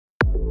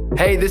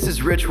Hey, this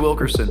is Rich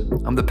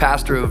Wilkerson. I'm the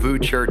pastor of VOO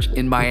Church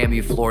in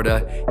Miami,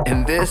 Florida,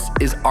 and this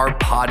is our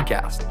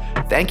podcast.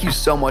 Thank you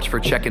so much for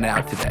checking it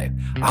out today.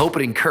 I hope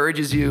it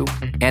encourages you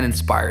and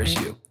inspires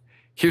you.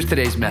 Here's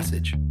today's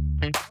message.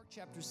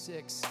 Chapter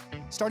 6,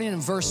 starting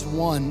in verse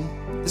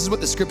 1, this is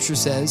what the scripture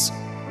says.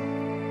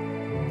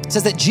 It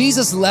says that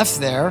Jesus left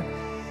there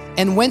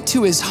and went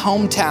to his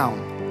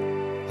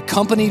hometown,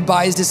 accompanied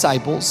by his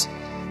disciples.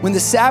 When the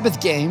Sabbath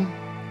came,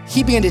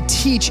 he began to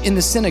teach in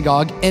the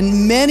synagogue,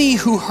 and many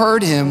who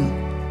heard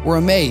him were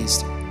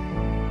amazed.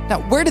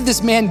 Now, where did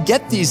this man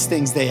get these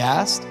things, they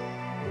asked?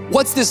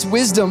 What's this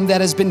wisdom that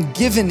has been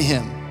given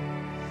him,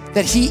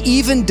 that he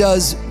even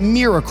does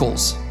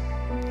miracles?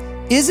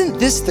 Isn't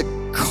this the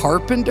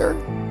carpenter?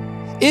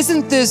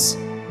 Isn't this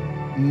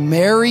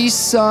Mary's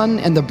son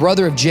and the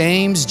brother of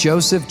James,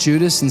 Joseph,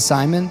 Judas, and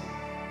Simon?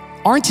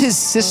 Aren't his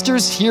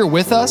sisters here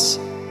with us?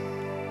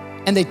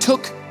 And they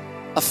took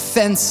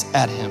offense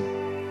at him.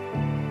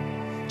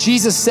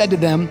 Jesus said to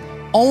them,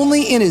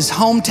 only in his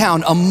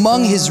hometown,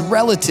 among his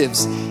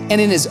relatives, and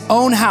in his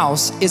own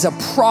house is a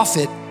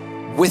prophet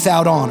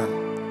without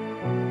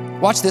honor.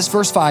 Watch this,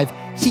 verse 5.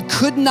 He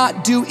could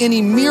not do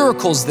any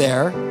miracles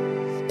there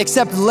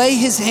except lay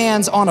his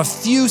hands on a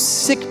few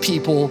sick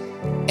people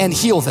and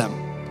heal them.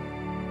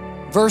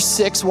 Verse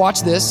 6, watch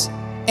this.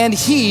 And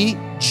he,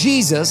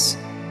 Jesus,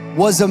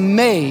 was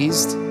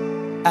amazed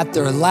at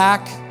their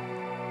lack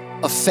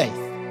of faith.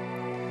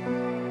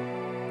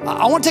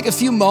 I want to take a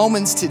few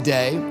moments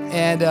today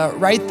and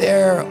right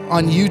there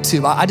on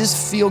YouTube, I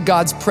just feel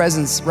God's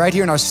presence right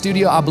here in our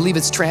studio. I believe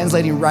it's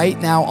translating right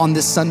now on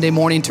this Sunday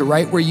morning to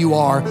right where you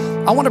are.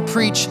 I want to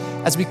preach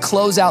as we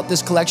close out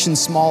this collection,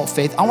 Small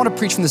Faith. I want to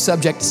preach from the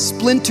subject,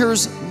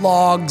 Splinters,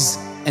 Logs,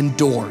 and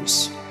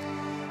Doors.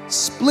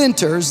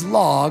 Splinters,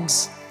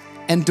 Logs,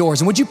 and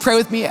Doors. And would you pray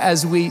with me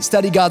as we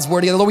study God's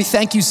word together? Lord, we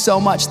thank you so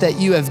much that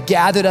you have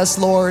gathered us,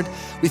 Lord.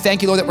 We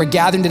thank you, Lord, that we're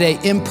gathering today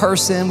in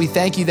person. We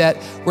thank you that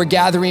we're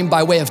gathering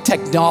by way of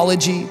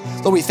technology.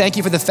 Lord, we thank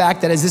you for the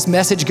fact that as this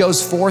message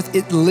goes forth,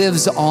 it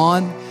lives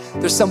on.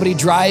 There's somebody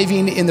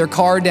driving in their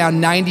car down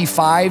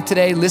 95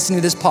 today, listening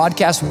to this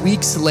podcast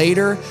weeks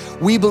later.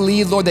 We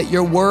believe, Lord, that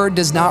your word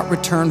does not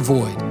return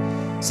void.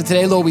 So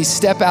today, Lord, we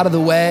step out of the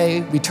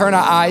way. We turn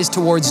our eyes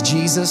towards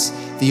Jesus,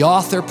 the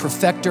author,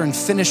 perfecter, and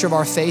finisher of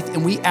our faith.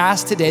 And we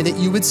ask today that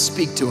you would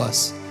speak to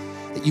us,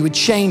 that you would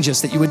change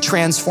us, that you would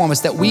transform us,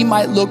 that we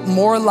might look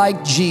more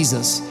like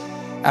Jesus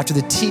after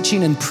the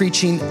teaching and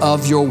preaching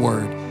of your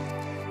word.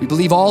 We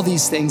believe all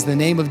these things in the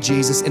name of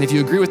Jesus. And if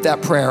you agree with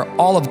that prayer,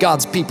 all of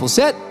God's people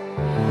said,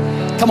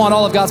 come on,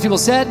 all of God's people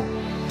said,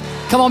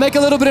 come on, make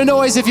a little bit of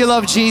noise if you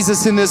love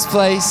Jesus in this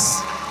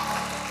place.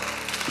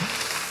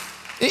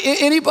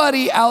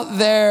 Anybody out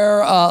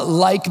there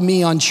like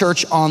me on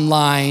Church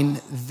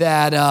Online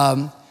that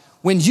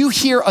when you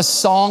hear a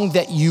song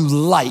that you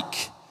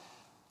like,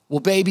 well,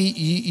 baby,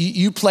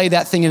 you play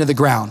that thing into the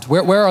ground.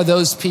 Where are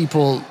those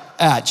people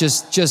at?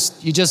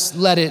 You just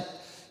let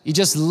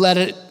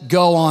it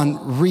go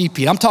on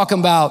repeat. I'm talking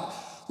about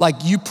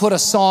like you put a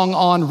song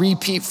on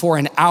repeat for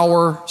an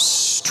hour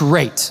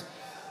straight.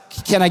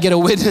 Can I get a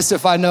witness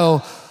if I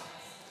know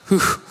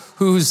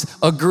who's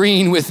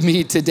agreeing with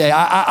me today?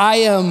 I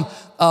am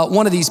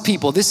one of these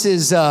people. This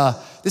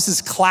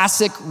is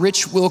classic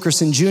Rich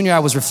Wilkerson Jr. I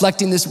was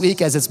reflecting this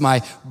week as it's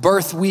my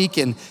birth week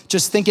and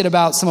just thinking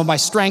about some of my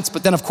strengths,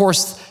 but then of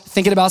course,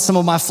 thinking about some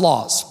of my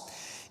flaws.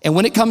 And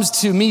when it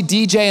comes to me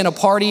DJing a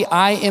party,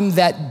 I am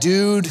that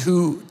dude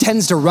who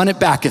tends to run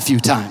it back a few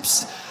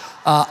times.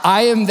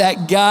 I am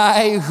that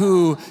guy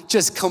who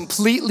just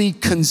completely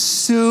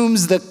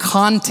consumes the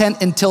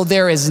content until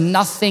there is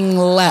nothing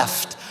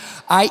left.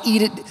 I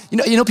eat it,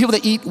 you know people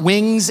that eat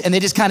wings and they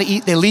just kind of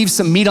eat, they leave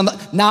some meat on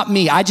not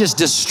me, I just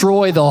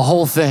destroy the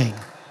whole thing.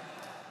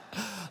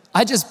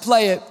 I just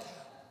play it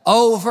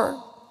over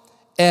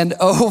and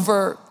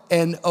over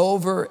and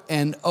over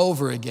and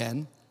over again.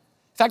 In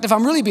fact, if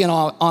I'm really being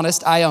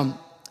honest, I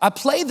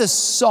play the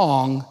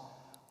song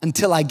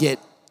until I get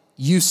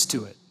used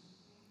to it.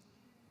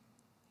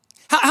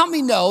 How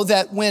many know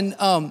that when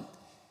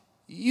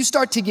you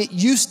start to get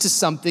used to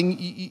something,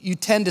 you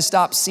tend to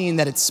stop seeing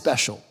that it's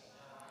special?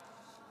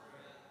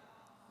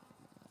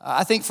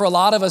 I think for a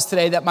lot of us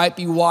today that might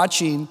be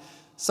watching,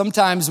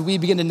 sometimes we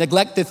begin to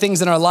neglect the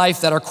things in our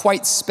life that are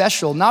quite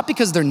special, not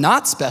because they're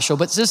not special,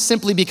 but just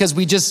simply because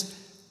we just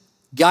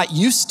got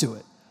used to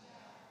it.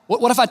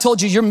 What if I told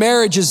you your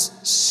marriage is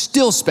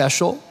still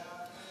special?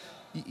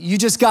 You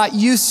just got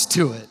used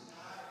to it.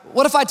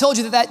 What if I told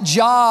you that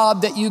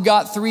job that you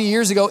got 3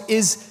 years ago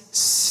is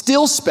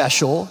still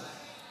special?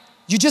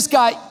 You just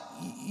got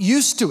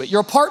used to it.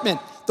 Your apartment,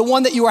 the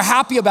one that you were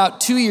happy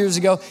about 2 years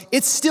ago,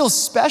 it's still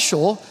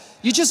special.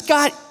 You just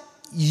got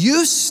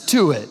used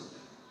to it.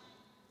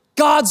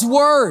 God's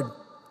word,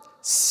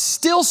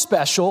 still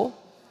special.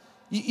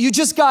 You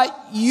just got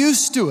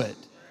used to it.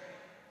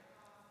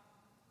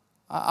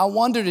 I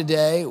wonder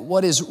today,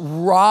 what is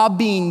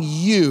robbing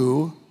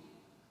you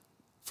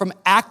from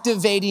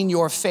activating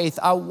your faith?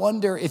 I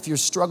wonder if you're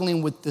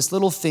struggling with this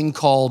little thing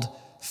called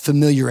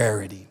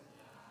familiarity.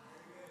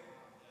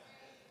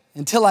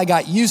 Until I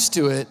got used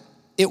to it,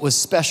 it was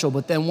special.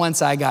 But then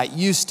once I got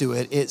used to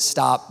it, it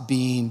stopped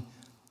being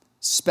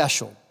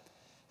special.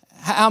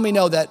 How many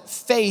know that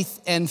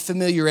faith and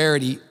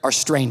familiarity are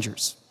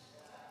strangers?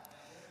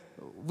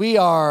 We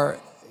are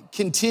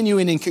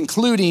continuing and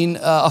concluding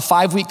a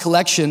 5-week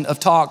collection of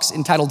talks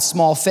entitled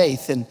Small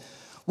Faith. And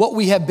what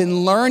we have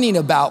been learning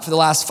about for the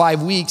last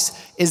 5 weeks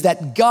is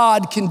that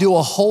God can do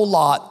a whole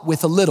lot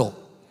with a little.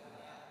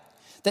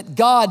 That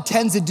God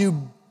tends to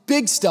do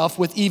big stuff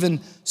with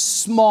even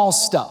small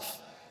stuff.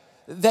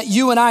 That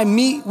you and I,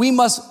 we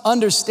must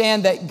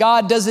understand that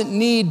God doesn't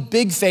need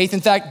big faith.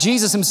 In fact,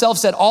 Jesus himself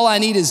said, all I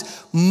need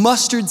is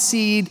mustard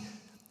seed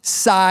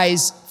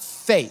size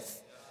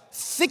faith.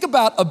 Think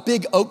about a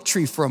big oak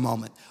tree for a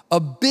moment. A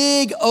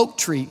big oak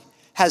tree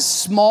has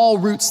small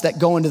roots that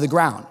go into the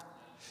ground.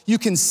 You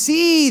can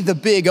see the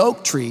big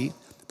oak tree,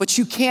 but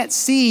you can't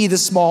see the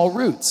small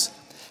roots.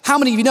 How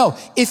many of you know,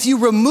 if you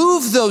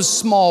remove those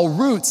small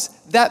roots,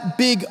 that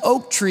big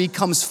oak tree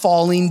comes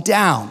falling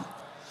down?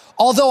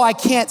 Although I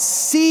can't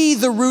see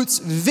the roots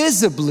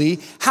visibly,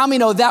 how many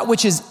know that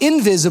which is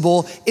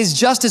invisible is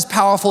just as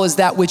powerful as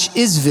that which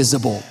is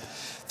visible?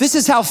 This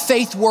is how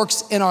faith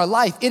works in our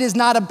life. It is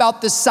not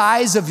about the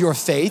size of your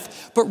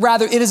faith, but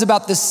rather it is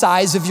about the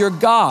size of your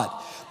God.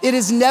 It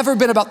has never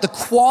been about the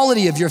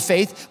quality of your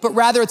faith, but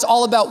rather it's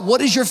all about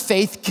what is your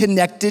faith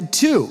connected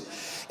to.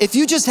 If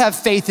you just have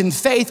faith in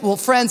faith, well,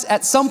 friends,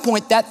 at some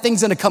point that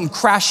thing's gonna come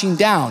crashing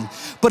down.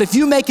 But if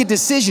you make a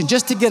decision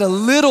just to get a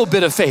little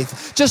bit of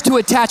faith, just to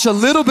attach a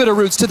little bit of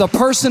roots to the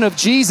person of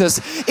Jesus,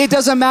 it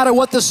doesn't matter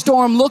what the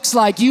storm looks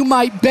like. You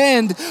might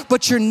bend,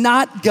 but you're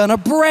not gonna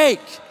break.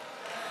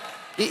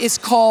 It's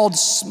called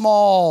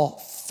small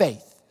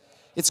faith.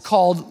 It's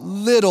called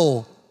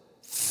little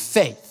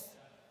faith.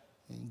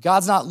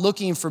 God's not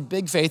looking for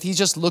big faith. He's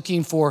just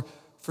looking for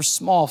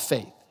small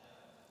faith.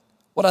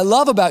 What I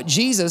love about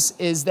Jesus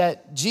is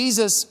that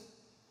Jesus,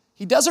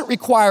 he doesn't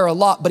require a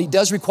lot, but he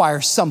does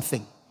require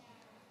something.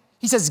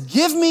 He says,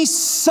 give me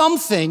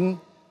something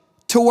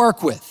to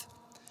work with.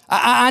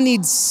 I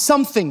need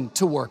something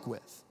to work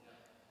with.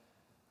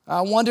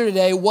 I wonder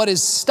today, what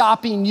is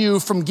stopping you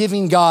from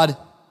giving God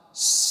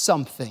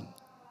something?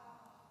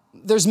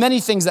 There's many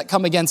things that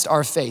come against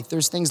our faith.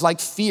 There's things like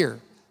fear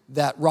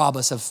that rob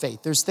us of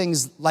faith. There's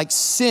things like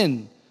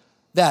sin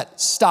that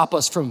stop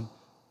us from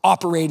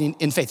operating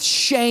in faith.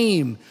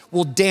 Shame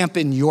will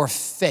dampen your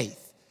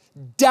faith.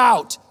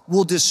 Doubt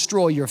will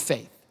destroy your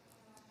faith.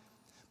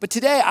 But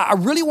today, I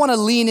really want to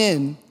lean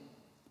in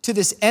to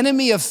this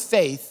enemy of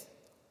faith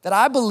that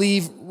I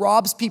believe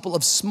robs people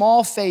of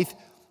small faith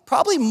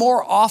probably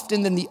more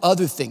often than the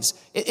other things.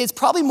 It's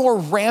probably more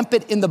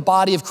rampant in the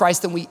body of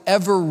Christ than we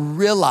ever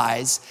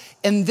realize.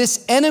 And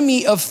this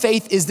enemy of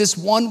faith is this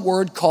one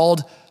word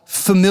called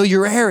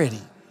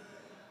familiarity.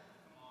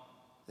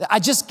 I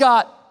just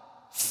got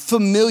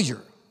familiar.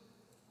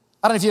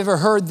 I don't know if you've ever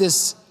heard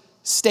this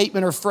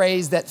statement or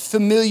phrase that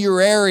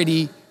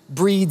familiarity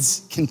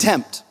breeds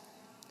contempt.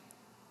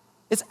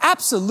 It's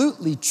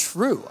absolutely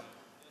true.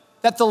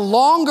 That the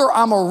longer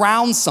I'm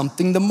around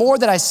something, the more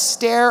that I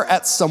stare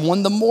at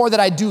someone, the more that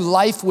I do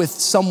life with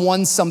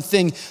someone,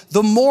 something,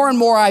 the more and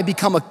more I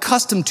become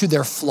accustomed to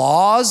their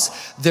flaws,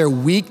 their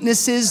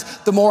weaknesses,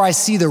 the more I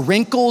see the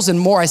wrinkles and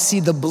more I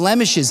see the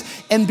blemishes.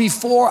 And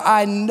before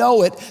I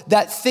know it,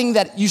 that thing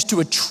that used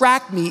to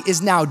attract me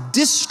is now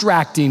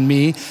distracting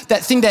me.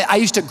 That thing that I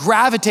used to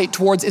gravitate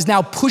towards is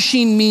now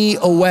pushing me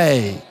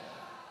away.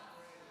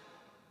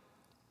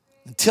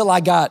 Until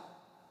I got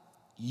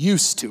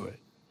used to it.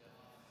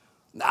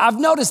 I've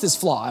noticed this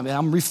flaw. I mean,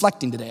 I'm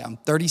reflecting today. I'm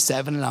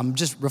 37 and I'm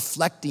just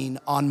reflecting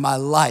on my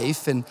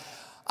life. And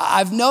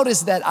I've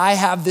noticed that I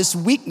have this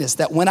weakness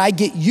that when I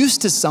get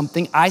used to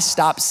something, I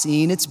stop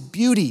seeing its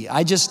beauty.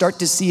 I just start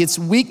to see its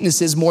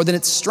weaknesses more than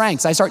its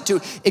strengths. I start to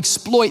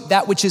exploit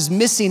that which is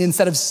missing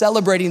instead of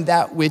celebrating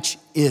that which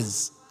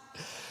is.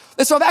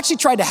 And so I've actually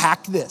tried to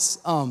hack this.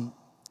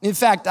 In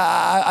fact,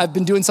 I've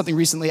been doing something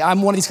recently.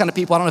 I'm one of these kind of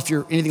people. I don't know if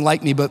you're anything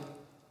like me, but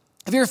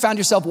have you ever found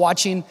yourself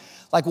watching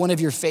like one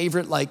of your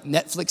favorite like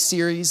Netflix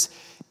series,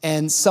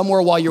 and somewhere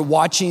while you're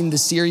watching the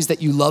series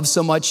that you love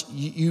so much,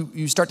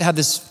 you start to have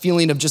this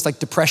feeling of just like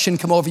depression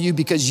come over you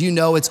because you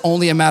know it's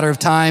only a matter of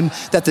time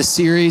that the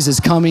series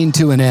is coming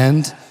to an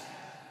end?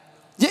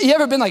 You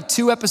ever been like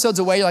 2 episodes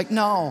away? You're like,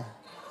 no,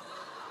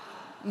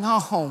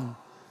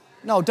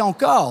 don't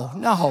go,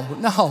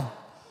 no.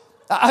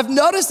 I've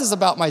noticed this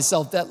about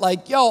myself that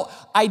like,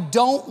 I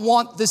don't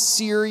want the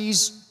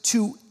series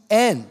to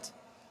end.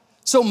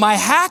 So my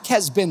hack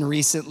has been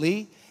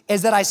recently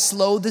is that I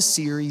slow the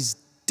series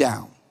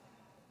down.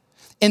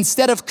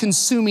 Instead of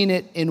consuming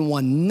it in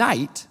one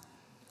night,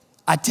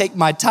 I take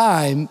my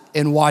time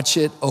and watch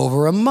it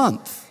over a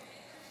month.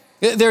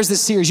 There's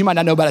this series you might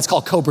not know about. It's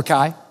called Cobra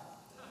Kai.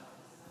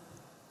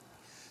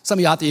 Some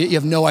of you out there, you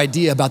have no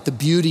idea about the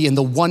beauty and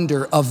the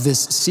wonder of this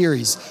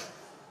series.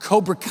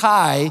 Cobra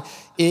Kai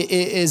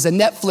is a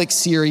Netflix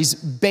series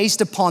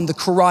based upon the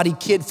Karate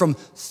Kid from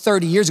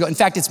 30 years ago. In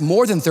fact, it's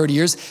more than 30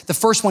 years. The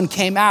first one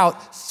came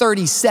out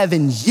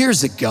 37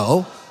 years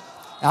ago.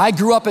 I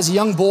grew up as a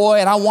young boy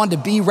and I wanted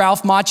to be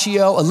Ralph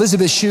Macchio.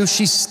 Elizabeth Shue,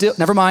 she's still,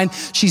 never mind,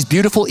 she's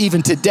beautiful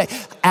even today.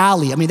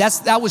 Allie, I mean,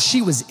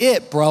 she was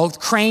it, bro.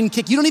 Crane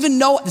kick, you don't even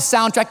know the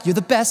soundtrack. You're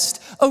the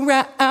best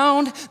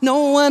around.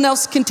 No one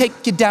else can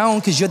take you down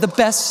because you're the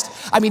best.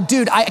 I mean,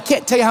 dude, I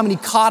can't tell you how many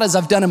katas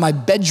I've done in my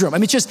bedroom. I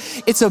mean,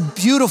 it's a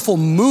beautiful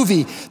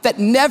movie that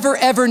never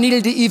ever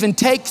needed to even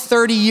take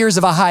 30 years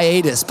of a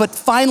hiatus. But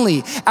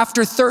finally,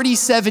 after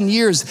 37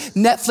 years,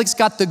 Netflix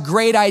got the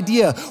great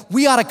idea.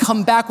 We ought to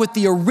come back with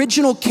the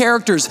original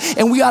characters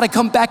and we ought to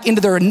come back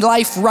into their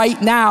life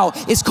right now.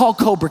 It's called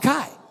Cobra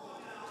Kai.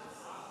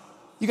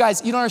 You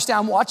guys, you don't understand.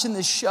 I'm watching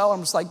this show.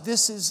 I'm just like,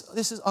 this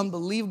is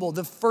unbelievable.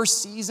 The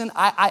first season,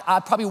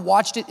 I probably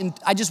watched it, and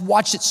I just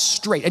watched it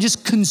straight. I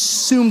just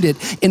consumed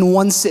it in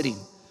one sitting.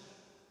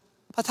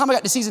 By the time I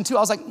got to season 2, I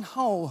was like,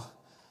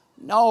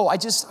 no,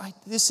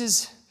 this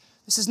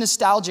is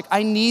nostalgic.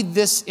 I need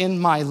this in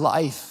my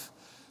life.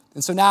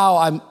 And so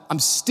now I'm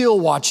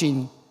still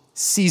watching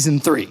season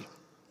 3.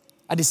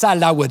 I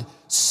decided I would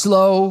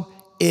slow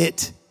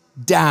it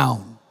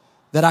down,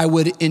 that I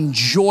would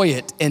enjoy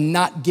it and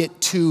not get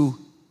too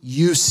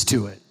used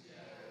to it.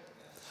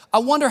 I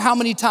wonder how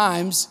many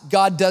times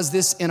God does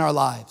this in our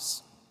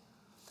lives.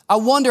 I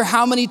wonder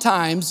how many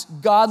times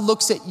God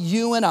looks at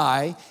you and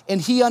I, and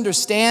he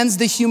understands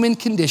the human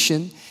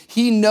condition.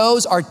 He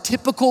knows our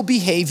typical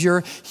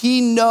behavior.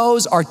 He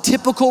knows our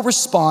typical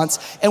response.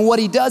 And what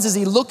he does is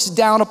he looks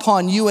down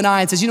upon you and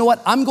I and says, you know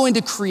what? I'm going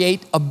to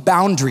create a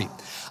boundary.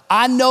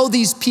 I know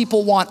these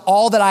people want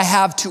all that I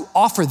have to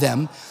offer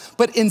them,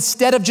 but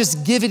instead of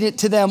just giving it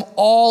to them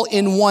all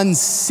in one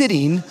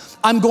sitting,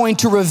 I'm going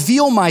to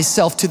reveal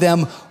myself to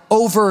them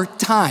over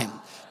time.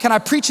 Can I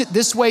preach it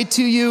this way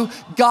to you?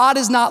 God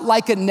is not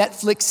like a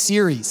Netflix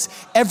series.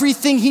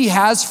 Everything he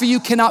has for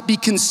you cannot be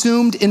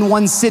consumed in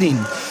one sitting.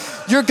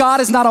 Your God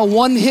is not a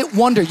one-hit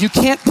wonder. You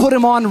can't put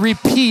him on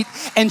repeat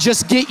and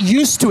just get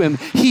used to him.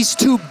 He's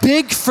too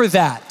big for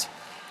that.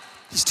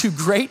 He's too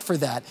great for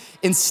that.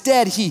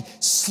 Instead, he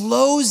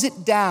slows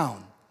it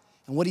down.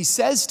 And what he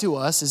says to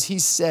us is he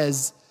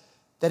says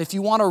that if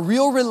you want a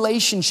real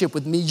relationship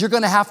with me, you're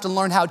gonna have to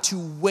learn how to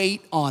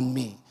wait on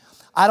me.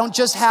 I don't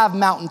just have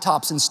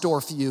mountaintops in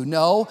store for you.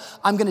 No,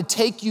 I'm gonna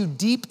take you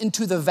deep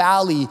into the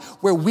valley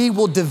where we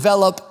will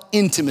develop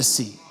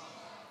intimacy.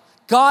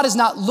 God is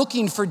not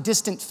looking for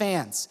distant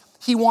fans.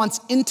 He wants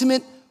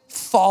intimate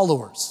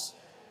followers.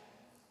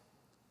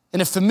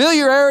 And if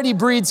familiarity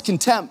breeds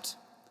contempt,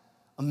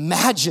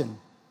 imagine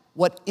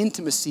what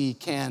intimacy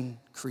can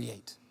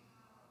create.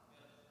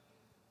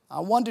 I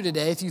wonder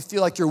today if you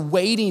feel like you're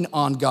waiting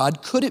on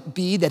God, could it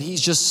be that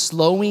he's just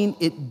slowing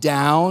it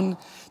down,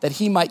 that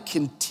he might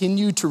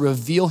continue to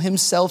reveal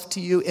himself to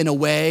you in a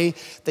way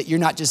that you're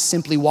not just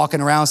simply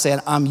walking around saying,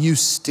 I'm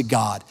used to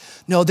God.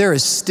 No, there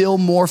is still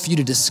more for you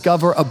to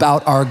discover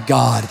about our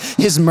God.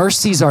 His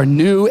mercies are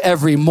new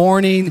every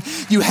morning.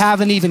 You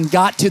haven't even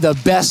got to the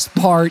best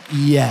part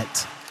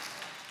yet.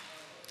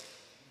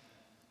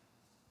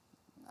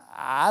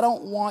 I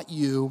don't want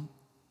you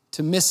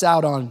to miss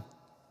out on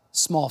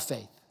small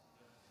faith.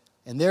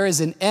 And there is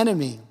an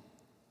enemy,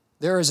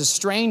 there is a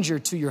stranger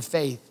to your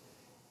faith,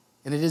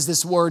 and it is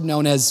this word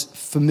known as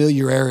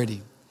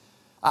familiarity.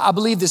 I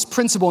believe this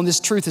principle and this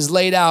truth is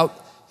laid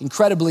out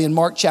incredibly in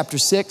Mark chapter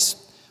 6.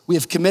 We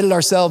have committed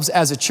ourselves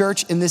as a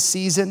church in this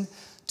season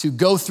to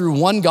go through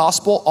one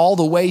gospel all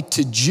the way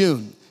to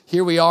June.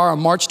 Here we are on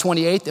March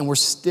 28th, and we're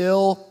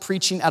still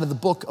preaching out of the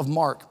book of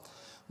Mark.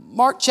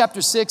 Mark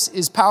chapter 6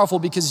 is powerful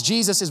because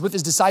Jesus is with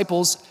his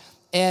disciples,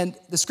 and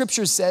the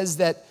scripture says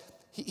that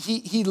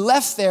he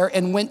left there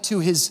and went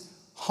to his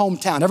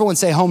hometown. Everyone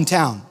say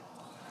hometown.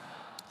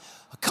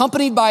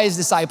 Accompanied by his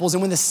disciples, and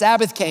when the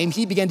Sabbath came,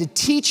 he began to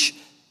teach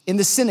in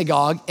the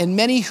synagogue, and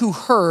many who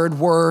heard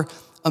were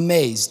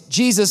amazed.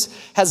 Jesus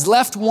has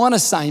left one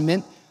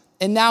assignment,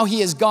 and now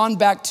he has gone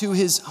back to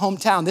his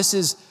hometown. This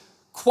is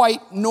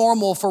quite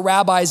normal for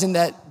rabbis in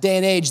that day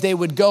and age. They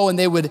would go and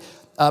they would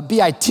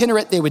be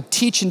itinerant. They would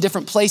teach in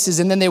different places,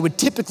 and then they would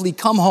typically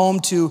come home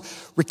to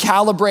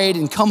recalibrate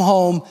and come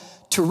home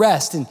to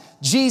rest. And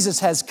Jesus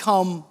has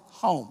come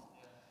home.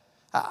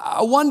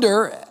 I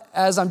wonder,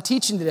 as I'm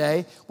teaching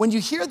today, when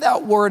you hear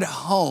that word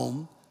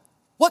home,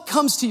 what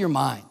comes to your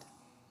mind?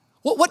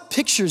 What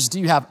pictures do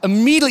you have?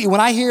 Immediately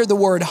when I hear the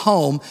word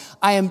home,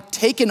 I am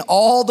taken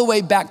all the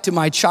way back to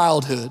my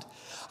childhood.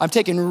 I'm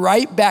taken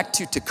right back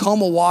to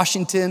Tacoma,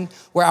 Washington,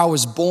 where I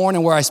was born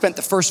and where I spent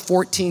the first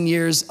 14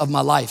 years of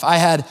my life. I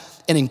had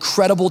an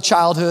incredible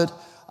childhood.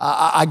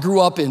 I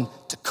grew up in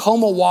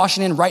Tacoma,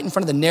 Washington, right in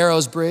front of the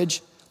Narrows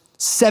Bridge,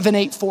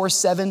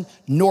 7847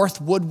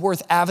 North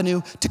Woodworth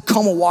Avenue,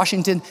 Tacoma,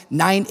 Washington,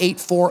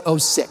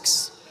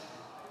 98406.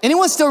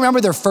 Anyone still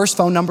remember their first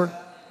phone number?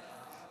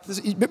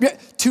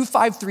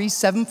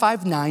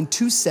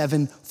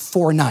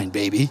 253-759-2749,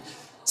 baby.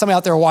 Somebody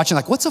out there watching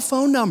like, what's a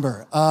phone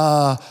number?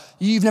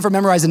 You've never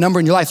memorized a number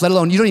in your life, let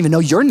alone you don't even know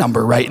your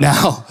number right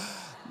now.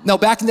 No,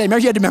 back in the day,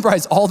 remember you had to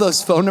memorize all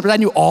those phone numbers? I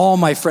knew all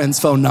my friends'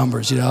 phone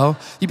numbers, you know?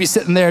 You'd be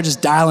sitting there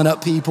just dialing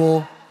up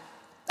people.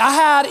 I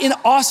had an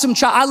awesome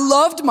child. I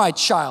loved my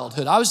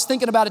childhood. I was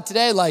thinking about it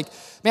today, like,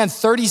 man,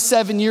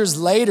 37 years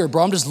later,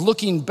 bro, I'm just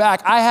looking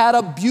back. I had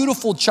a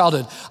beautiful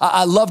childhood.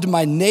 I loved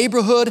my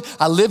neighborhood.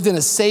 I lived in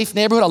a safe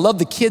neighborhood. I loved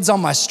the kids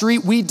on my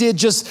street. We did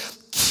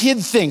just kid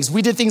things.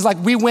 We did things like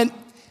we went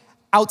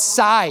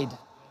outside.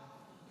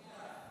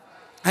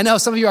 I know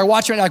some of you are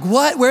watching right now like,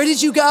 what? Where did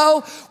you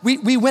go?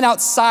 We went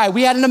outside.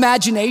 We had an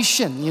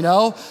imagination, you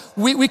know?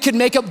 We could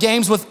make up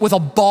games with a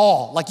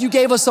ball. Like you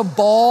gave us a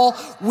ball,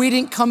 we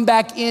didn't come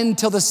back in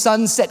till the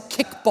sunset.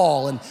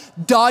 Kickball and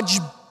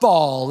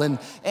dodgeball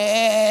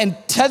and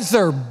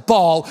tether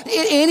ball.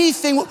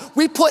 Anything,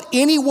 we put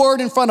any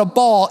word in front of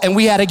ball and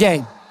we had a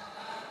game.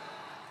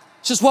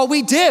 It's just what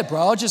we did,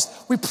 bro.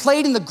 We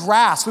played in the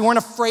grass. We weren't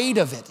afraid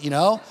of it, you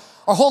know?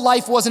 Our whole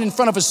life wasn't in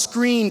front of a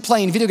screen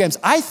playing video games.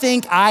 I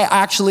think I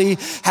actually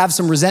have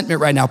some resentment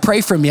right now.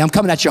 Pray for me, I'm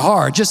coming at you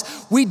hard.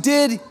 We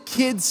did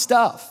kid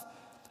stuff.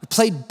 We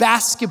played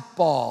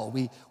basketball,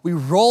 we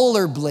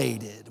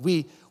rollerbladed,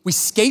 we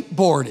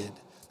skateboarded.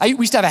 We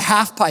used to have a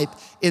half pipe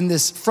in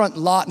this front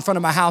lot in front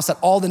of my house that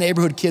all the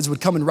neighborhood kids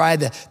would come and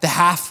ride the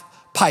half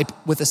pipe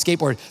with a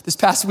skateboard. This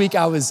past week,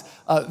 I was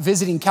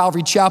visiting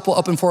Calvary Chapel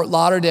up in Fort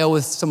Lauderdale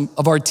with some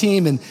of our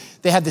team, and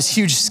they had this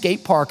huge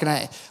skate park,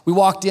 and we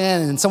walked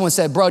in, and someone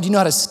said, bro, do you know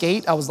how to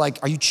skate? I was like,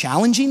 are you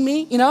challenging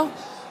me, you know?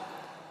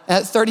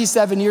 At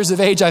 37 years of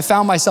age, I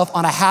found myself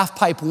on a half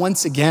pipe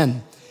once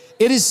again.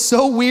 It is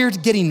so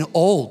weird getting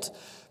old,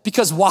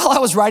 because while I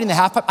was riding the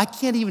half pipe, I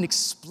can't even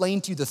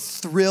explain to you the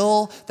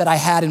thrill that I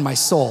had in my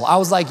soul. I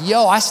was like,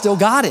 yo, I still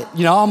got it,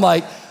 you know? I'm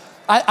like,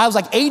 I was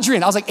like,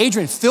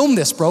 Adrian, film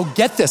this, bro,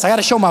 get this. I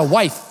gotta show my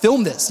wife,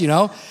 film this, you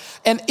know?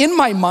 And in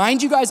my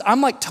mind, you guys,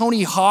 I'm like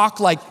Tony Hawk,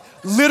 like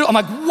literally, I'm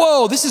like,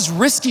 whoa, this is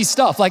risky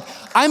stuff. Like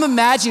I'm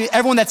imagining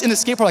everyone that's in the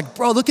skateboard, like,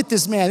 bro, look at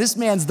this man. This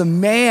man's the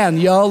man,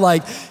 yo.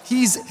 Like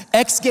he's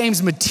X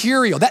Games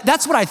material.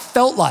 That's what I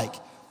felt like.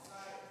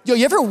 Yo,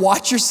 you ever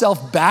watch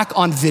yourself back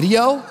on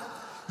video?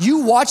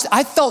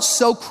 I felt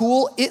so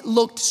cool. It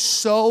looked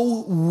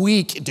so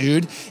weak,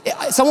 dude.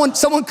 Someone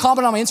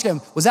commented on my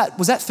Instagram, was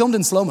that filmed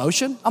in slow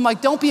motion? I'm like,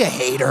 don't be a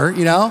hater,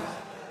 you know?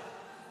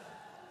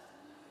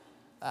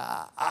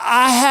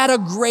 I had a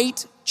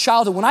great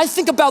childhood. When I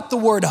think about the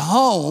word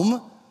home,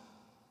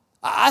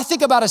 I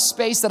think about a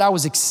space that I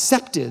was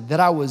accepted, that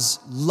I was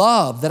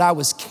loved, that I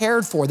was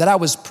cared for, that I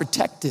was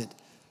protected.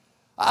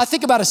 I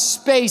think about a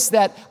space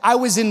that I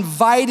was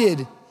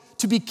invited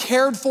to be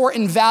cared for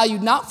and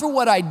valued, not for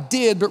what I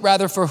did, but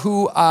rather for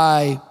who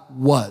I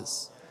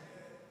was.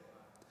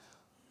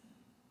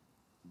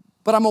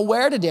 But I'm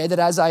aware today that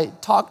as I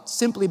talk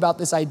simply about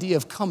this idea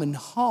of coming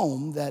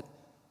home, that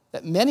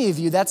many of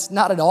you, that's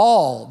not at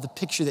all the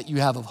picture that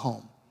you have of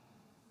home.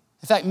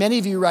 In fact, many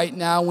of you right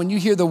now, when you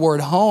hear the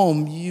word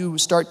home, you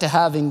start to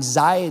have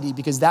anxiety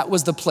because that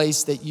was the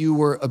place that you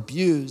were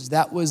abused.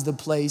 That was the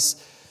place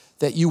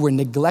that you were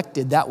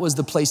neglected. That was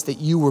the place that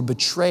you were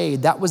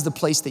betrayed. That was the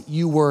place that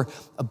you were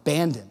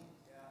abandoned.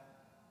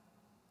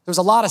 There's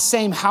a lot of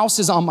same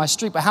houses on my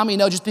street, but how many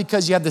know just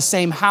because you have the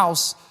same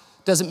house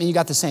doesn't mean you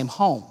got the same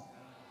home?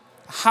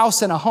 A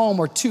house and a home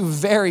are two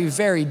very,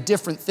 very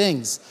different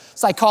things.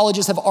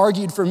 Psychologists have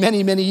argued for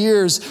many, many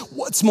years,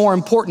 what's more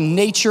important,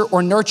 nature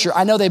or nurture?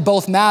 I know they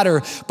both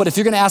matter, but if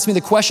you're gonna ask me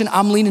the question,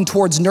 I'm leaning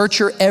towards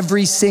nurture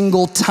every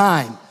single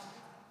time.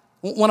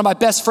 One of my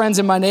best friends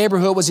in my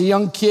neighborhood was a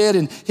young kid,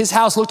 and his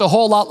house looked a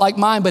whole lot like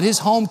mine, but his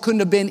home couldn't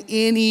have been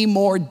any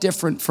more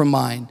different from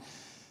mine.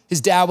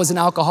 His dad was an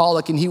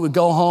alcoholic, and he would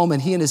go home,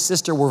 and he and his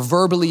sister were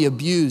verbally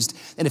abused.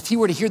 And if he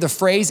were to hear the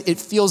phrase, "it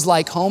feels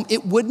like home,"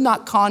 it would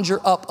not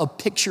conjure up a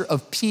picture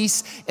of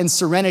peace and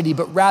serenity,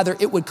 but rather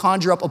it would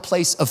conjure up a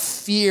place of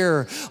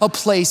fear, a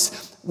place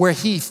where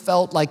he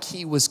felt like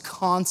he was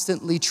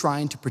constantly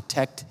trying to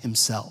protect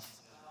himself.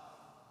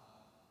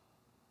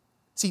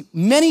 See,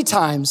 many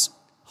times,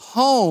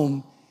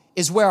 home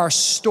is where our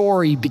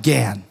story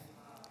began.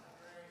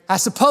 I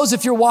suppose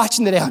if you're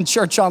watching today on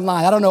Church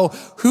Online, I don't know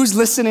who's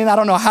listening, I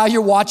don't know how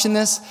you're watching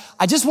this.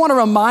 I just want to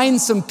remind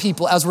some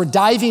people as we're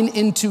diving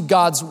into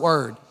God's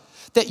word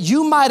that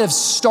you might have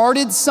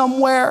started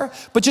somewhere,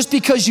 but just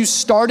because you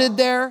started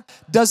there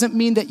doesn't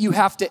mean that you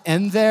have to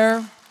end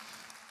there.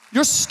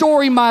 Your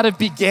story might have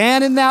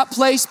began in that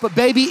place, but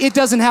baby, it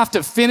doesn't have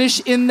to finish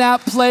in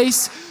that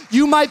place.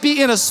 You might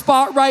be in a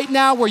spot right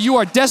now where you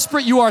are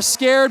desperate, you are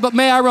scared, but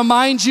may I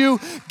remind you,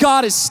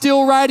 God is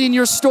still writing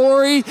your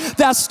story.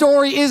 That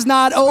story is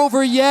not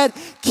over yet.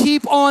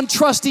 Keep on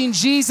trusting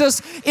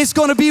Jesus. It's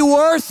gonna be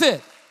worth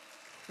it.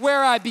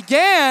 Where I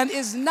began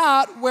is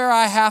not where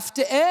I have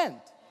to end.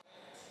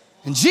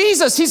 And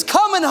Jesus, he's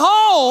coming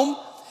home,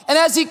 and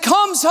as he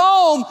comes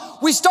home,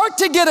 we start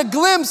to get a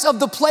glimpse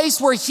of the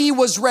place where he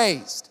was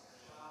raised.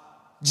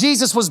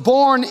 Jesus was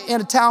born in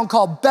a town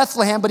called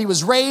Bethlehem, but he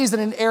was raised in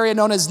an area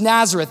known as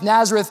Nazareth.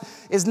 Nazareth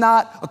is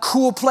not a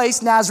cool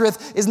place.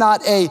 Nazareth is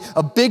not a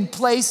big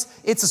place.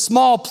 It's a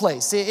small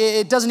place.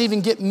 It doesn't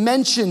even get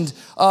mentioned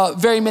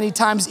very many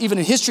times, even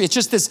in history. It's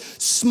just this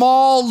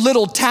small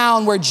little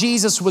town where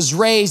Jesus was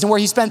raised and where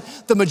he spent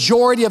the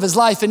majority of his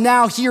life. And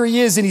now here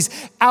he is, and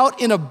he's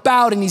out and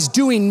about, and he's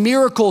doing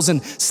miracles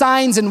and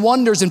signs and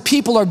wonders, and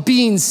people are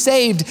being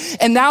saved.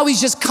 And now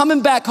he's just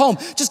coming back home,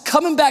 just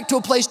coming back to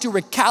a place to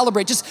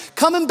recalibrate, just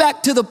coming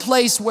back to the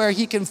place where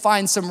he can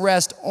find some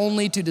rest,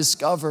 only to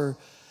discover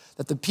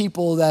that the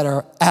people that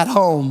are at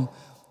home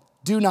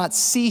do not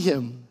see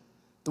him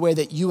the way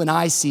that you and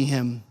I see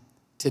him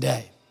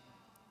today.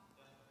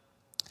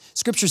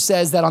 Scripture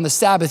says that on the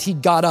Sabbath, he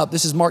got up.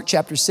 This is Mark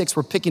chapter 6.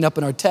 We're picking up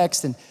in our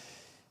text. And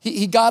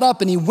he got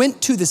up and he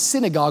went to the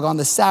synagogue on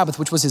the Sabbath,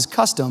 which was his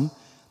custom,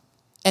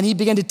 and he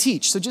began to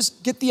teach. So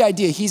just get the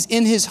idea. He's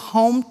in his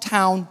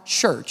hometown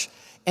church,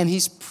 and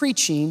he's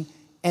preaching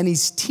and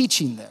he's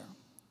teaching there.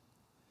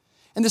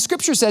 And the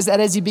scripture says that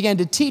as he began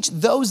to teach,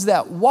 those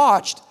that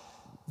watched,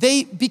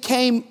 they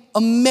became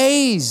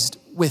amazed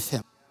with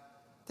him.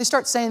 They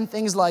start saying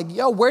things like,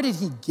 yo, where did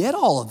he get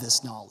all of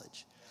this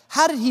knowledge?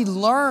 How did he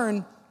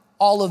learn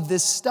all of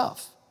this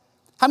stuff?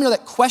 How many know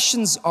that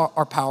questions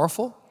are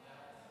powerful?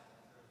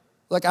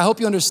 Like, I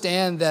hope you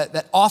understand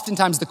that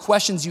oftentimes the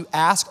questions you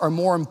ask are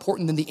more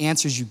important than the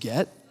answers you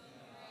get.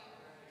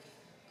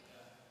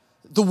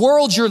 The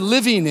world you're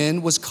living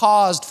in was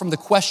caused from the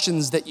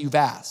questions that you've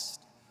asked.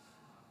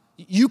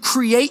 You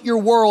create your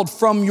world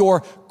from your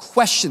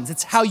questions.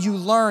 It's how you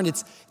learn.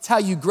 It's how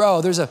you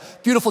grow. There's a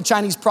beautiful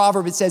Chinese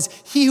proverb. It says,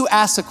 he who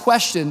asks a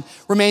question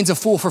remains a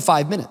fool for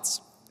 5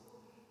 minutes.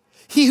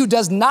 He who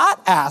does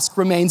not ask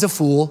remains a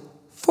fool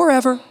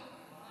forever.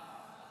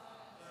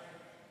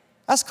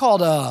 That's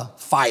called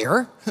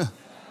fire.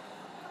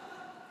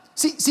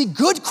 See,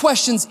 good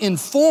questions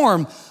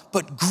inform,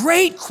 but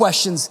great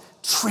questions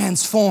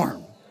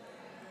transform.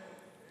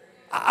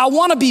 I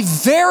want to be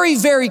very,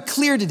 very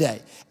clear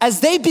today. As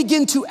they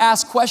begin to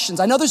ask questions,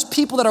 I know there's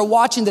people that are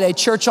watching today,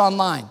 church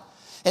online,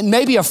 and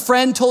maybe a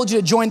friend told you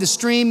to join the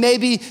stream.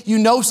 Maybe you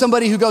know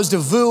somebody who goes to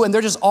VU and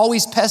they're just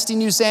always pesting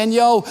you saying,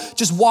 yo,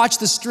 just watch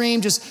the stream.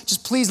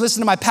 Just please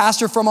listen to my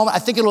pastor for a moment. I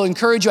think it'll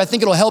encourage you. I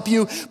think it'll help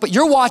you. But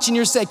you're watching,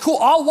 you're saying, cool,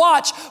 I'll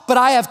watch, but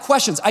I have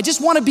questions. I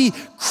just want to be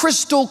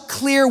crystal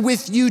clear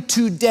with you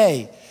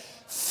today.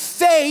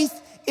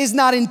 Faith is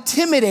not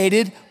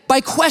intimidated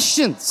by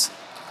questions.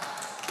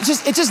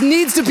 It just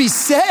needs to be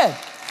said.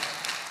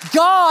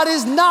 God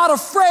is not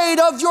afraid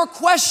of your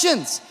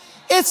questions.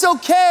 It's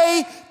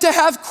okay to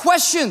have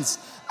questions.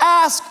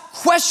 Ask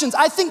questions.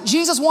 I think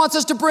Jesus wants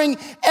us to bring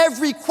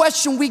every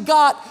question we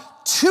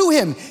got to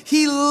him.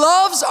 He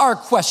loves our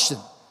question.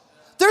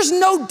 There's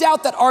no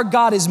doubt that our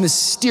God is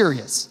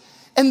mysterious.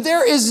 And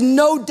there is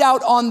no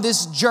doubt on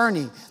this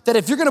journey that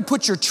if you're gonna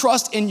put your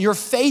trust and your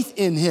faith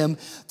in him,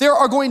 there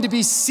are going to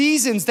be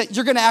seasons that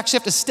you're gonna actually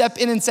have to step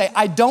in and say,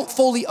 I don't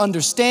fully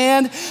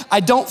understand, I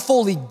don't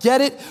fully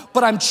get it,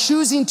 but I'm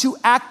choosing to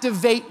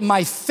activate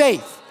my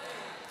faith.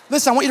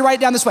 Listen, I want you to write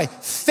it down this way.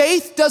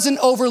 Faith doesn't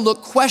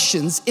overlook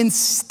questions.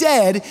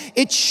 Instead,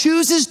 it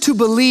chooses to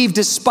believe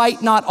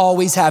despite not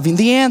always having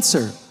the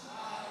answer.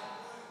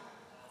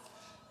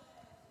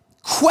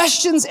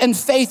 Questions and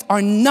faith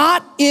are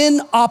not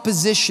in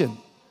opposition.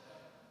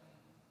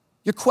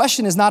 Your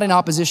question is not in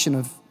opposition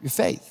of your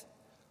faith.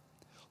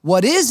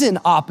 What is in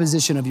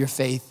opposition of your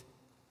faith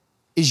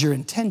is your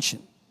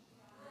intention.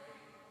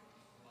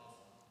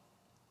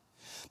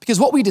 Because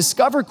what we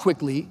discover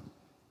quickly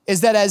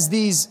is that as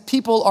these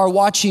people are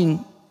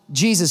watching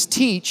Jesus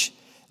teach,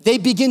 they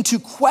begin to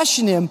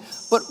question him,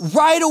 but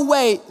right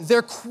away,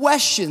 their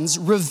questions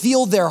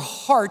reveal their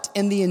heart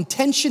and the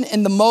intention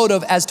and the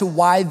motive as to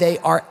why they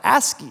are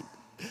asking.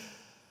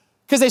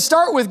 Because they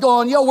start with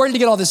going, yo, where did he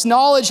get all this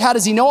knowledge? How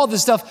does he know all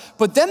this stuff?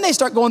 But then they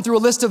start going through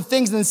a list of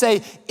things and then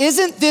say,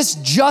 isn't this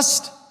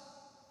just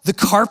the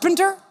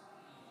carpenter?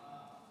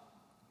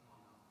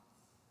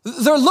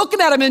 They're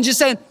looking at him and just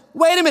saying,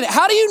 wait a minute,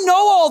 how do you know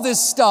all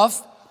this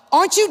stuff?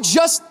 Aren't you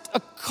just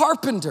a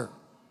carpenter?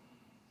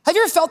 Have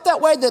you ever felt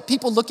that way, that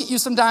people look at you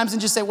sometimes and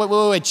just say,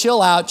 wait,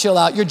 chill out.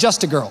 You're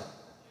just a girl.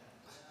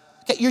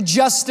 Okay, you're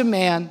just a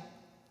man.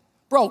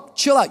 Bro,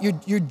 chill out.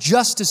 You're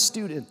just a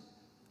student.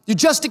 You're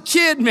just a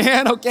kid,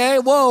 man, okay?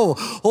 Whoa,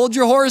 hold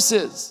your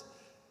horses.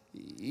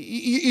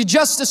 You're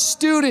just a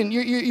student.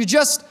 You're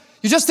just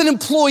an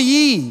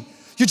employee.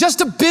 You're just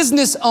a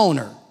business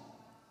owner.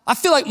 I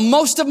feel like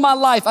most of my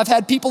life I've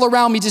had people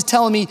around me just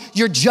telling me,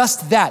 you're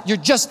just that. You're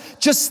just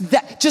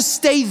that. Just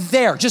stay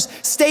there.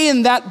 Just stay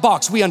in that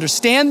box. We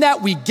understand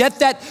that. We get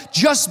that.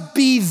 Just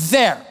be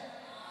there.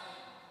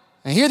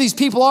 And here these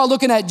people are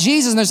looking at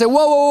Jesus and they say,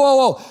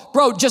 whoa.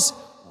 Bro, just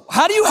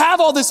how do you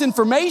have all this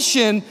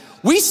information?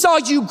 We saw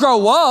you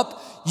grow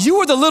up. You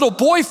were the little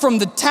boy from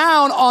the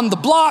town on the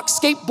block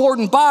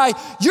skateboarding by.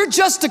 You're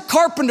just a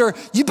carpenter.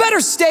 You better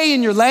stay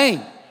in your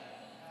lane.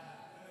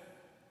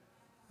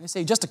 They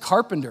say, just a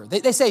carpenter.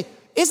 They say,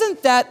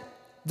 isn't that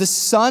the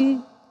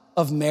son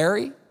of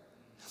Mary?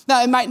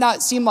 Now, it might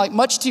not seem like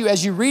much to you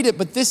as you read it,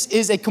 but this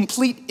is a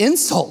complete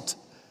insult.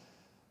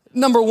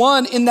 Number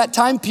one, in that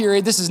time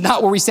period, this is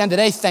not where we stand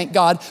today, thank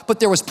God, but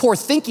there was poor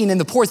thinking, and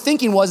the poor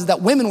thinking was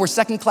that women were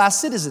second-class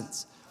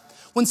citizens.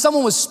 When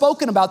someone was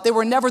spoken about, they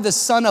were never the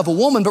son of a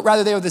woman, but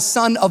rather they were the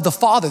son of the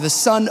father, the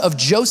son of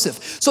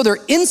Joseph. So they're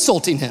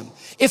insulting him.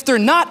 If they're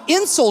not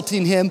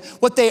insulting him,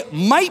 what they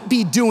might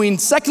be doing,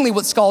 secondly,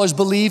 what scholars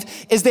believe,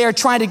 is they are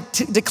trying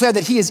to declare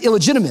that he is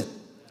illegitimate.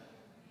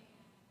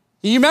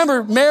 You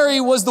remember, Mary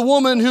was the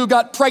woman who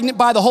got pregnant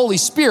by the Holy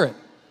Spirit.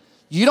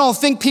 You don't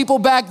think people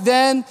back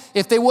then,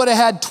 if they would have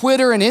had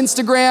Twitter and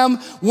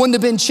Instagram, wouldn't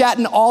have been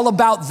chatting all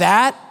about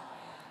that?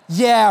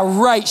 Yeah,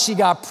 right, she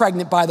got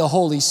pregnant by the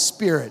Holy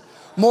Spirit.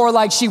 More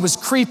like she was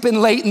creeping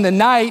late in the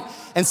night,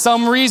 and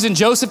some reason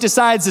Joseph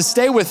decides to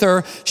stay with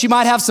her. She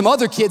might have some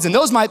other kids, and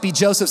those might be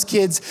Joseph's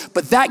kids,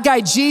 but that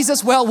guy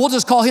Jesus, well, we'll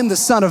just call him the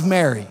son of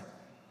Mary.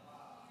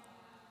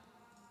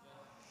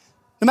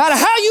 No matter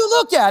how you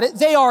look at it,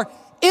 they are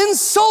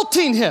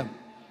insulting him.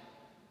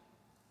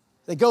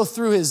 They go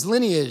through his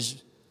lineage.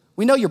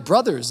 We know your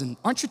brothers, and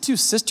aren't your two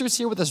sisters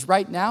here with us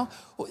right now?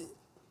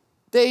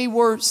 They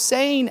were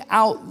saying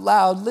out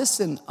loud,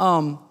 listen,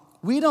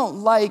 we don't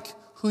like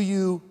who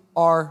you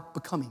are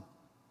becoming.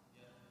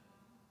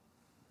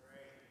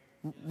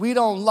 We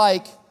don't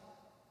like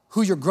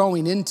who you're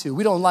growing into.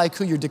 We don't like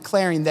who you're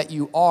declaring that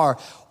you are.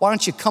 Why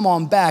don't you come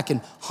on back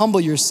and humble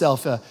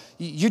yourself?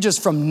 You're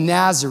just from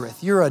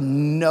Nazareth. You're a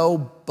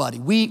nobody.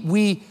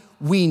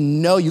 We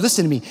know you.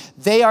 Listen to me.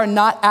 They are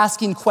not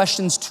asking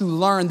questions to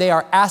learn. They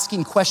are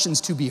asking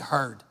questions to be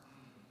heard.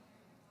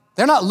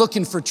 They're not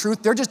looking for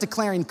truth. They're just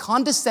declaring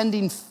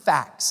condescending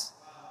facts.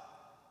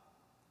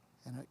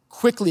 And it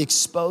quickly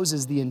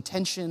exposes the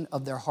intention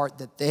of their heart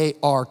that they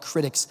are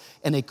critics,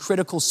 and a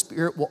critical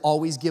spirit will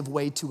always give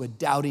way to a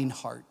doubting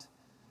heart.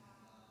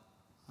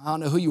 I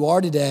don't know who you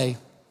are today.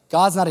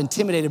 God's not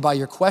intimidated by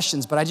your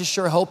questions, but I just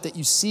sure hope that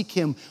you seek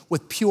him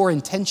with pure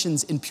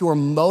intentions and pure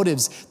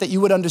motives, that you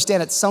would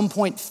understand at some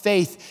point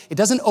faith, it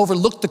doesn't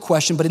overlook the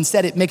question, but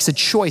instead it makes a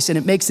choice and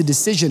it makes a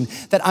decision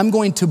that I'm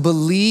going to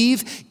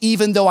believe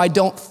even though I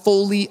don't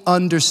fully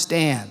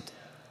understand.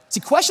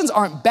 See, questions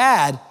aren't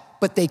bad,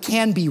 but they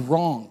can be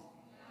wrong.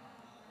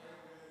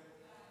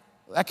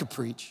 That could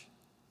preach.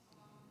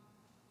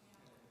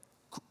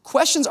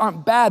 Questions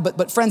aren't bad,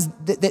 but friends,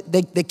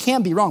 they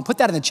can be wrong. Put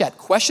that in the chat.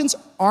 Questions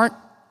aren't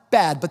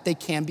bad, but they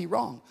can be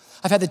wrong.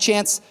 I've had the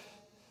chance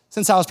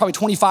since I was probably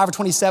 25 or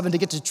 27 to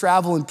get to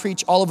travel and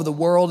preach all over the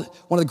world,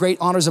 one of the great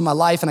honors of my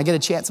life, and I get a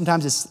chance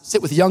sometimes to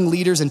sit with young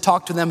leaders and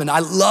talk to them, and I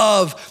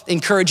love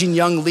encouraging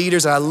young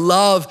leaders, and I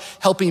love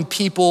helping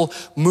people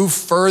move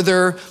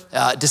further,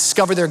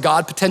 discover their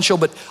God potential,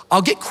 but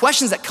I'll get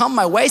questions that come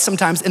my way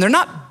sometimes, and they're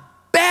not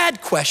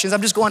bad questions.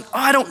 I'm just going,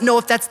 I don't know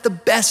if that's the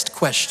best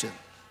question.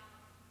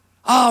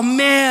 Oh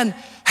man,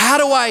 how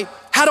do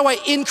I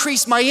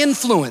increase my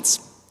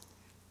influence?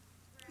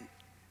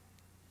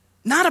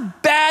 Not a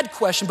bad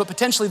question, but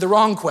potentially the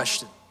wrong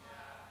question.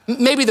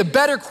 Maybe the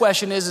better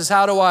question is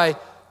how do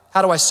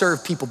I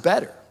serve people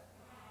better?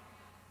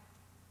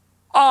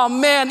 Oh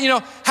man,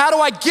 how do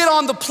I get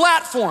on the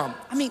platform?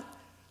 I mean,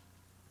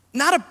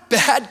 not a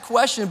bad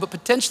question, but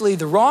potentially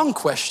the wrong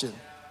question.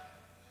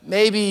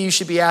 Maybe you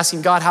should be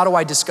asking God, how do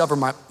I discover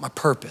my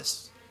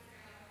purpose?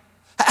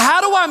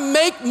 How do I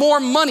make more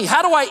money?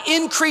 How do I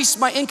increase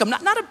my income?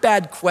 Not a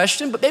bad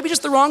question, but maybe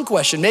just the wrong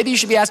question. Maybe you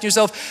should be asking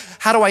yourself,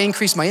 how do I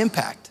increase my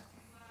impact?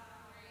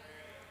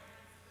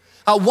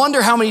 I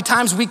wonder how many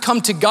times we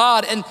come to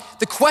God and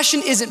the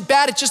question isn't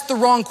bad, it's just the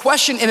wrong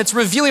question, and it's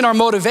revealing our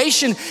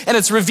motivation and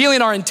it's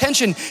revealing our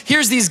intention.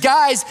 Here's these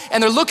guys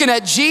and they're looking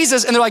at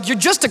Jesus and they're like, you're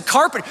just a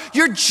carpenter.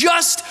 You're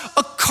just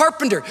a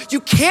carpenter.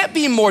 You can't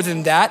be more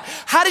than that.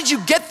 How did you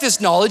get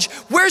this knowledge?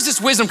 Where's this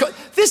wisdom?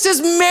 This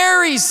is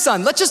Mary's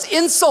son. Let's just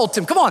insult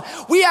him. Come on.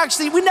 We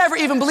never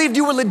even believed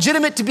you were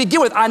legitimate to begin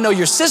with. I know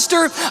your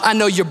sister. I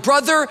know your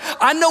brother.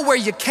 I know where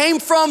you came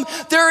from.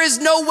 There is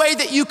no way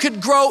that you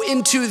could grow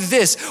into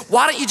this.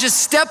 Why don't you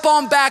just step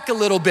on back a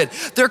little bit?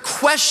 Their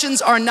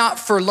questions are not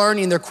for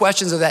learning. Their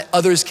questions are that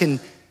others can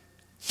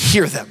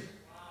hear them.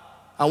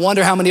 I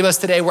wonder how many of us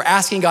today we're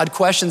asking God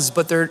questions,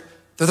 but they're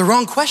the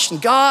wrong question.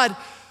 God,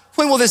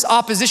 when will this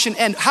opposition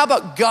end? How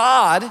about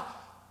God,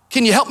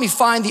 can you help me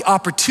find the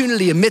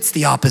opportunity amidst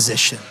the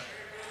opposition?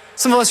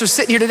 Some of us are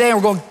sitting here today and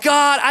we're going,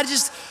 God,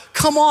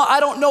 come on, I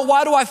don't know.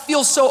 Why do I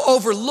feel so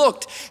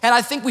overlooked? And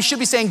I think we should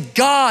be saying,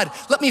 God,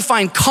 let me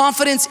find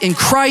confidence in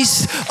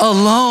Christ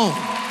alone.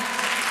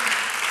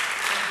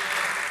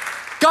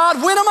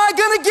 God, when am I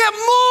gonna get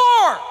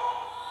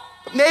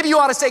more? Maybe you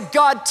ought to say,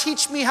 God,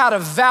 teach me how to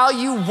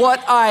value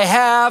what I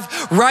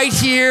have right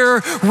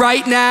here,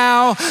 right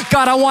now.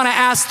 God, I wanna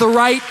ask the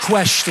right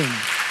question.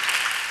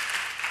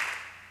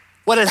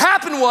 What had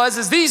happened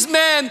was these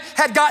men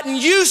had gotten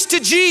used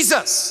to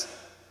Jesus.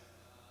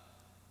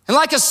 And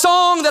like a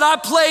song that I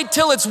played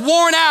till it's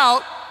worn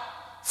out,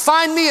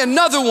 find me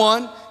another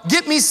one,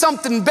 get me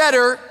something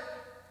better.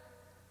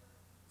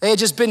 They had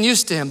just been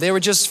used to him. They were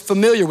just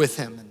familiar with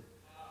him.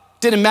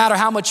 Didn't matter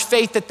how much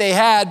faith that they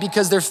had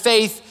because their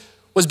faith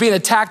was being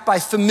attacked by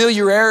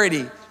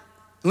familiarity.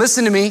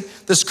 Listen to me,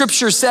 the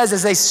scripture says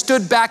as they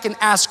stood back and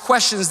asked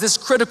questions, this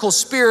critical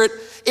spirit,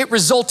 it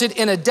resulted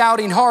in a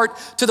doubting heart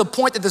to the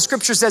point that the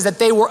scripture says that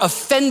they were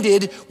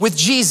offended with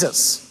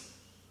Jesus.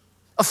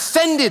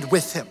 Offended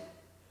with him.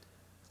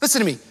 Listen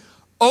to me,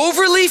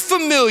 overly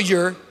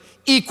familiar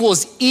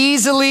equals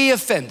easily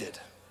offended.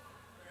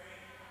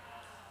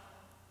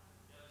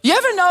 You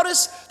ever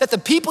notice that the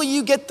people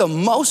you get the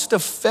most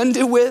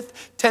offended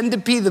with tend to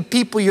be the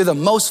people you're the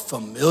most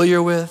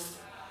familiar with?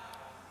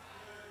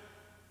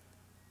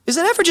 Is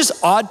it ever just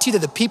odd to you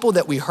that the people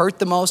that we hurt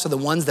the most are the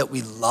ones that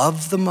we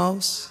love the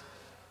most?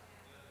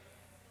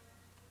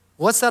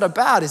 What's that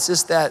about? It's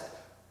just that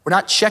we're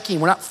not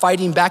checking, we're not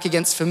fighting back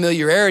against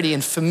familiarity,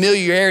 and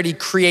familiarity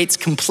creates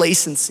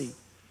complacency.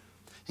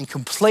 And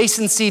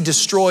complacency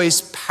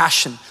destroys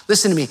passion.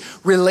 Listen to me,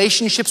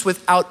 relationships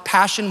without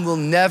passion will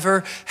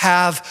never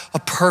have a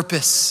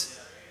purpose.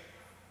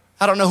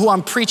 I don't know who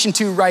I'm preaching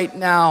to right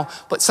now,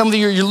 but some of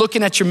you, you're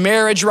looking at your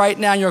marriage right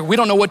now, and you're like, we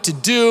don't know what to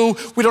do.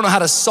 We don't know how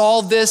to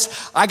solve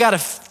this. I got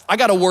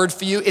a word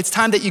for you. It's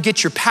time that you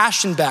get your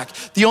passion back.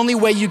 The only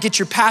way you get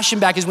your passion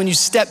back is when you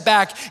step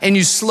back and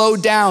you slow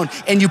down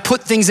and you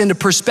put things into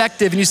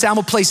perspective and you say, I'm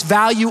gonna place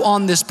value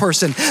on this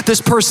person. This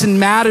person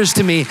matters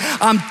to me.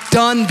 I'm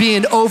done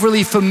being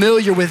overly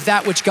familiar with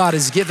that which God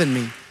has given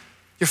me.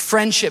 Your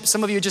friendship,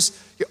 some of you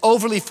you're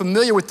overly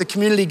familiar with the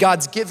community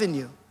God's given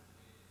you.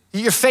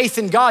 Your faith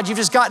in God, you've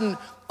just gotten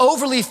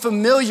overly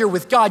familiar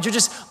with God. You're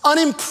just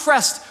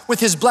unimpressed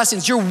with his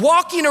blessings. You're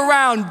walking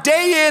around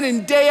day in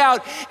and day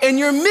out, and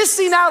you're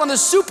missing out on the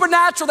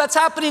supernatural that's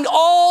happening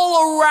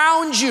all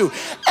around you.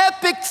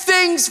 Epic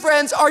things,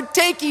 friends, are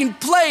taking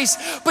place,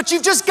 but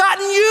you've just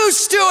gotten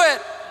used to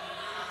it.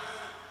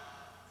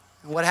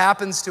 And what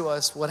happens to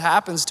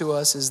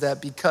us is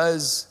that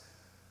because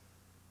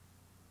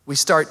we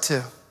start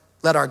to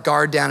let our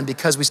guard down and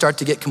because we start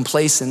to get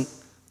complacent,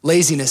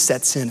 laziness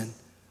sets in, and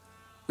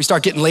we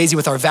start getting lazy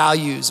with our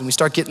values, and we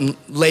start getting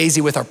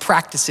lazy with our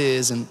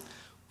practices, and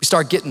we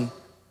start getting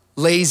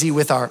lazy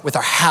with our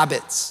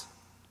habits.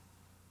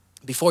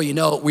 Before you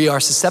know it, we are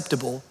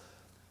susceptible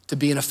to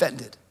being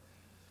offended.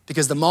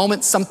 Because the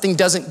moment something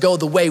doesn't go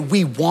the way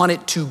we want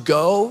it to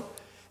go,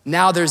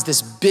 now there's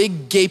this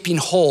big gaping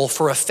hole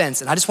for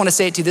offense. And I just want to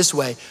say it to you this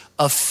way,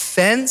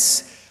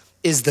 offense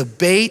is the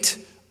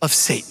bait of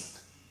Satan.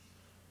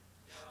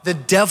 The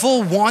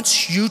devil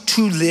wants you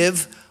to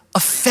live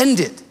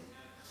offended.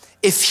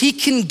 If he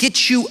can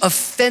get you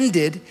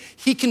offended,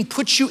 he can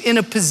put you in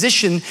a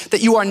position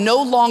that you are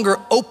no longer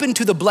open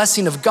to the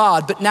blessing of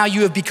God, but now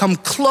you have become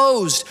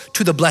closed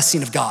to the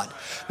blessing of God.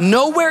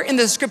 Nowhere in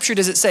the scripture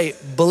does it say,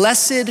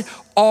 blessed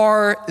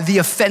are the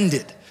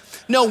offended.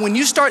 No, when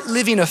you start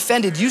living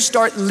offended, you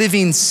start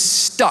living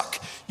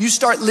stuck. You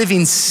start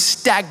living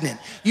stagnant.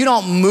 You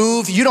don't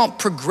move, you don't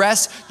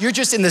progress. You're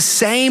just in the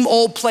same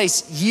old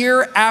place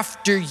year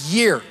after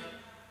year.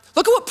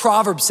 Look at what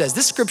Proverbs says.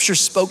 This scripture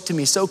spoke to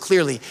me so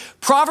clearly.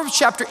 Proverbs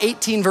chapter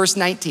 18, verse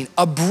 19.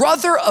 A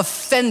brother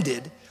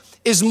offended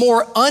is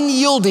more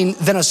unyielding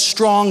than a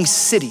strong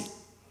city.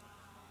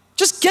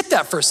 Just get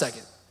that for a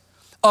second.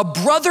 A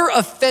brother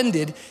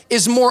offended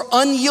is more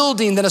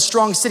unyielding than a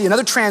strong city.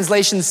 Another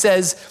translation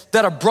says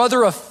that a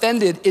brother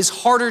offended is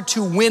harder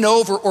to win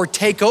over or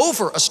take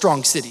over a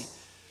strong city.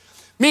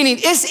 Meaning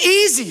it's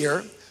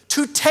easier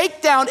to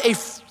take down a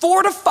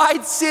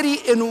fortified city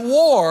in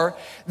war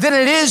than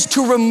it is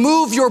to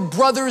remove your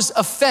brother's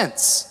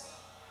offense.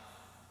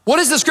 What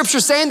is the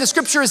scripture saying? The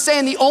scripture is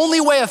saying the only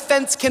way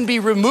offense can be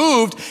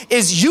removed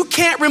is you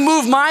can't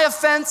remove my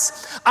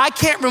offense. I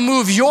can't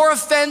remove your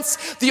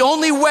offense. The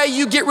only way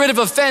you get rid of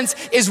offense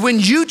is when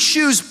you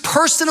choose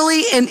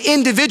personally and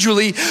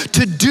individually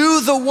to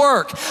do the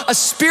work. A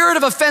spirit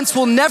of offense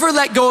will never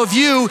let go of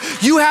you.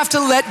 You have to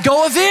let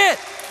go of it.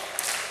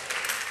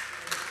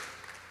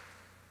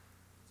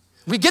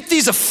 We get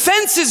these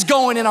offenses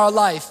going in our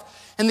life.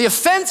 And the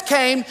offense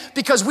came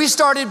because we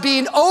started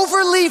being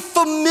overly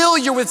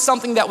familiar with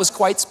something that was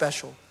quite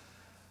special,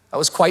 that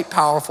was quite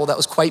powerful, that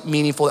was quite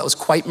meaningful, that was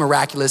quite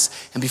miraculous.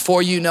 And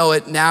before you know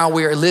it, now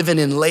we are living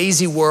in a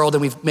lazy world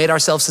and we've made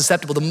ourselves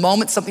susceptible. The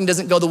moment something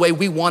doesn't go the way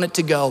we want it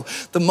to go,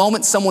 the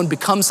moment someone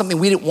becomes something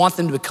we didn't want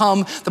them to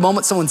become, the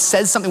moment someone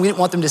says something we didn't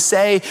want them to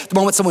say, the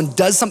moment someone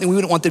does something we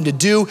didn't want them to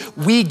do,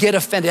 we get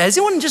offended. Has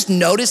anyone just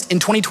noticed in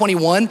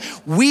 2021,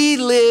 we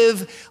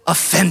live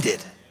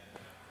offended?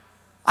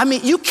 I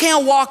mean, you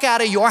can't walk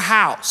out of your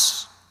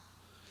house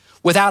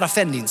without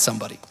offending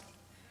somebody.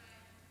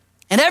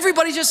 And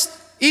everybody just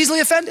easily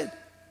offended.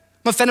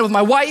 I'm offended with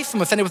my wife.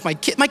 I'm offended with my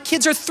kid. My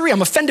kids are 3.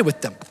 I'm offended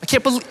with them. I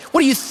can't believe,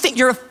 what do you think?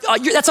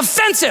 That's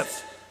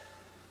offensive.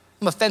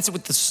 I'm offended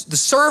with the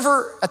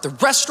server at the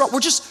restaurant.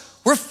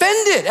 We're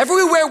offended.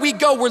 Everywhere we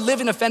go, we're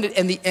living offended,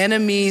 and the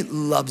enemy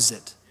loves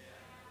it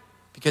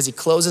because he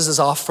closes us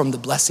off from the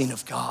blessing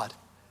of God.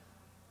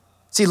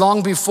 See,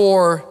 long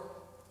before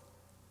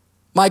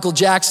Michael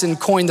Jackson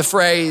coined the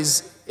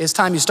phrase, it's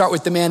time you start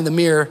with the man in the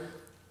mirror,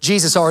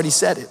 Jesus already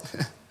said it.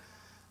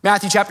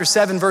 Matthew chapter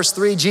 7, verse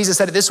 3, Jesus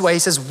said it this way. He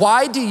says,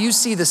 why do you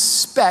see the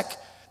speck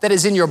that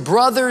is in your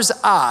brother's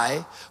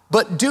eye,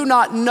 but do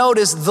not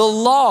notice the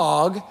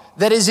log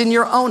that is in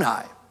your own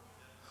eye?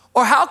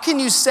 Or how can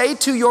you say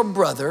to your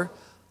brother,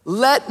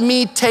 let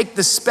me take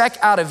the speck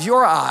out of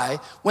your eye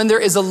when there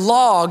is a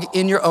log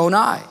in your own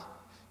eye?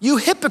 You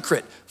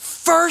hypocrite,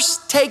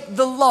 first take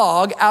the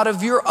log out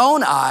of your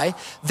own eye,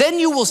 then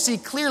you will see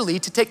clearly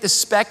to take the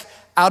speck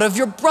out of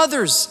your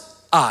brother's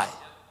eye.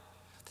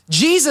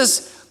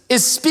 Jesus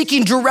is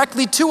speaking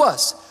directly to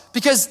us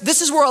because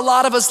this is where a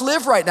lot of us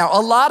live right now.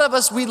 A lot of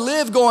us, we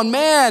live going,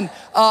 man,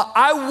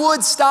 I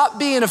would stop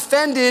being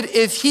offended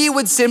if he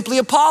would simply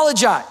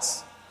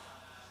apologize.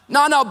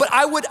 No, but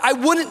I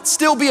wouldn't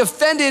still be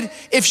offended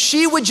if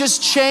she would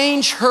just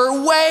change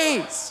her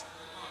ways.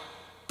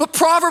 But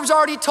Proverbs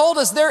already told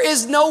us there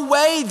is no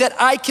way that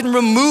I can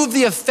remove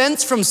the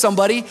offense from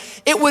somebody.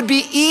 It would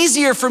be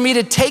easier for me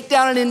to take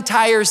down an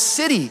entire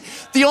city.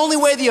 The only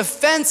way the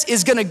offense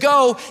is gonna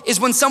go is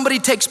when somebody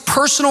takes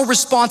personal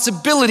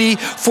responsibility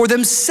for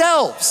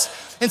themselves.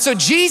 And so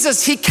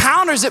Jesus, he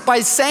counters it by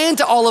saying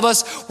to all of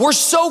us, we're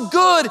so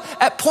good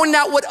at pointing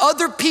out what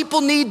other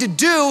people need to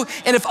do,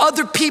 and if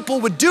other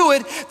people would do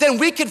it, then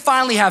we could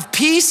finally have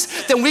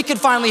peace, then we could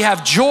finally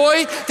have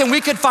joy, then we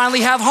could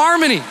finally have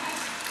harmony.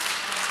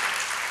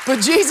 But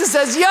Jesus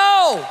says,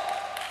 yo,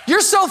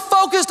 you're so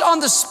focused on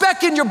the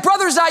speck in your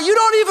brother's eye, you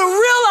don't even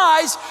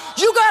realize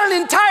you got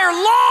an entire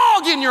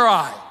log in your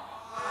eye.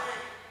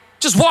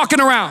 Just walking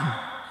around.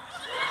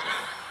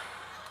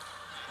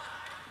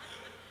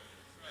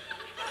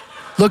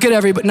 Look at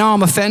everybody. No,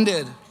 I'm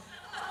offended.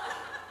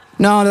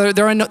 No,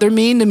 they're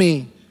mean to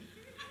me.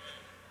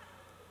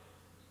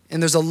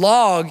 And there's a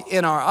log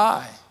in our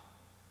eye.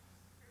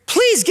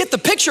 Please get the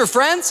picture,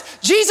 friends.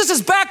 Jesus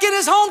is back in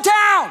his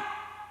hometown.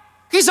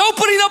 He's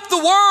opening up the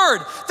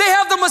word. They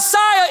have the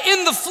Messiah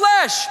in the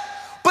flesh,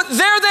 but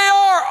there they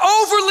are,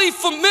 overly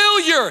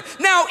familiar,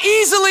 now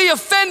easily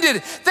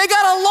offended. They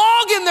got a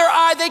log in their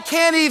eye. They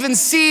can't even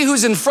see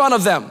who's in front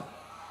of them.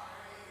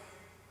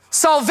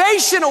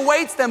 Salvation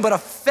awaits them, but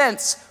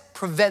offense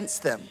prevents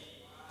them.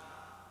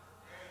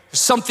 There's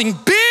something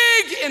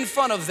big in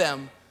front of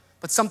them,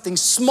 but something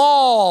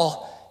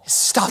small is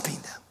stopping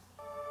them.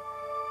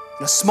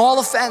 And a small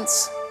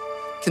offense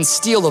can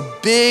steal a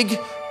big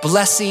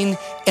blessing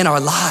in our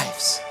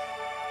lives.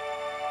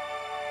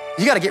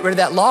 You gotta get rid of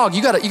that log.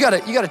 You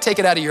gotta take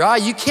it out of your eye.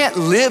 You can't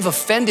live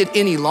offended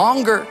any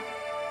longer.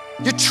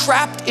 You're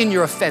trapped in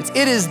your offense.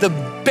 It is the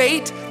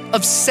bait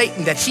of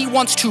Satan that he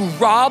wants to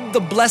rob the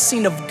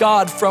blessing of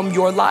God from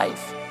your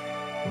life.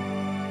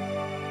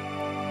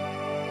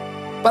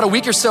 About a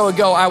week or so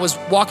ago, I was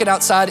walking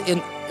outside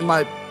in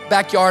my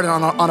backyard and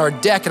on our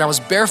deck, and I was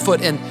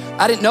barefoot, and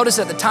I didn't notice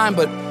it at the time,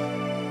 but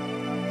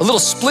a little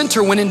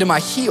splinter went into my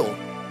heel.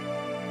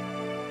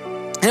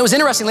 And it was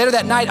interesting, later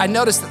that night, I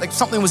noticed that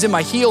something was in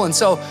my heel, and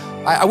so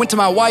I went to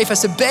my wife, I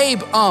said, babe,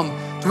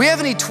 do we have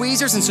any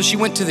tweezers? And so she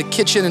went to the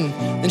kitchen, and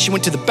then she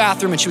went to the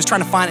bathroom, and she was trying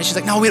to find it. She's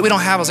like, no, we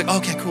don't have. I was like,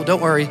 okay, cool, don't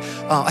worry.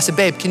 I said,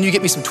 babe, can you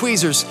get me some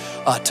tweezers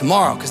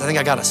tomorrow? Because I think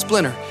I got a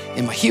splinter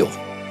in my heel.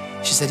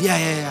 She said, yeah.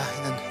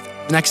 And then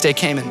the next day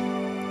came,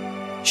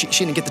 and she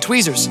didn't get the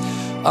tweezers.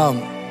 I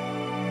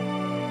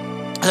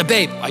said,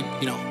 babe,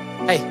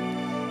 hey,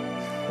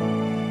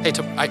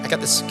 I got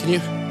this. Can you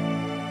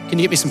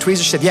get me some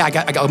tweezers? She said, yeah,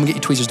 I'm gonna get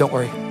you tweezers, don't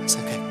worry. I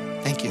said, okay,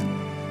 thank you.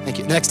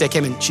 The next day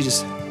came, and she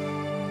just,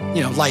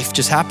 life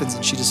just happens,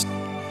 and she just,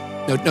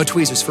 no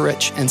tweezers for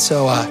Rich. And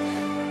so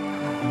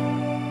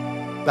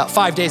about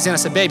 5 days in, I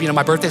said, babe,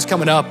 my birthday's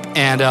coming up,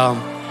 and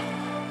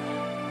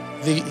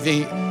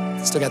they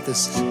still got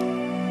this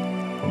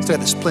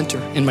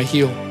splinter in my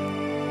heel.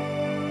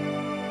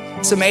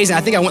 It's amazing.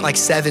 I think I went like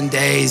 7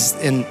 days,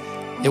 and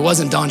it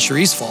wasn't Don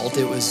Cherie's fault.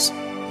 It was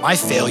my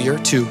failure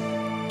to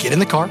get in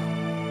the car,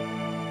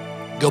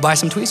 go buy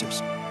some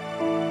tweezers.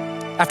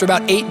 After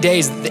about 8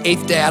 days, the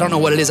 8th day, I don't know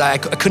what it is, I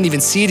couldn't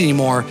even see it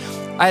anymore.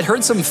 I had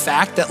heard some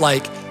fact that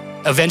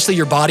eventually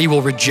your body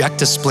will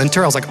reject a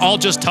splinter. I was like, I'll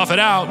just tough it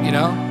out, I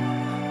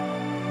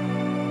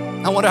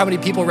wonder how many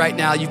people right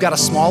now, you've got a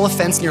small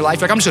offense in your life,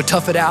 you're like, I'm just gonna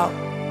tough it out.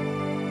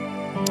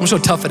 I'm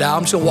just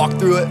gonna walk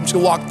through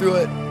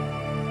it.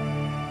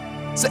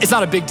 It's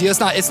not a big deal.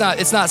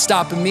 It's not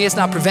stopping me. It's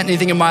not preventing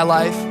anything in my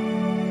life.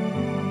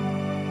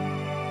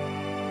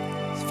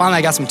 So finally,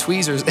 I got some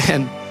tweezers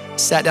and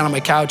sat down on my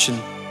couch, and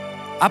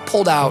I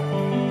pulled out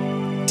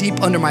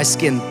deep under my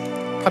skin,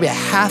 probably a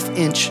 1/2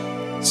 inch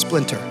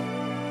splinter.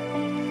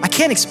 I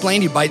can't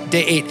explain to you by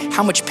day 8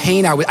 how much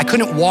pain I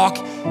couldn't walk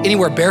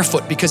anywhere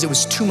barefoot because it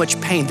was too much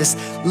pain. This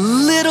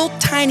little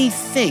tiny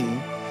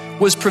thing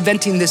was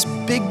preventing this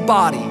big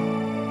body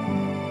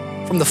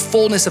from the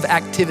fullness of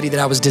activity that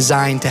I was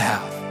designed to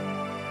have.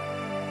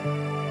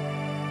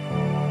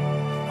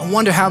 I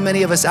wonder how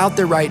many of us out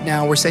there right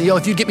now were saying,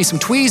 if you'd get me some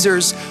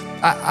tweezers,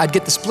 I'd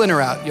get the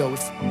splinter out.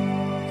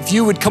 If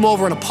you would come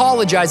over and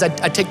apologize,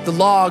 I'd take the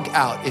log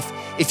out.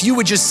 If you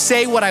would just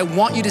say what I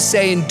want you to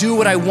say and do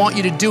what I want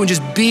you to do and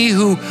just be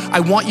who I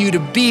want you to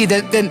be,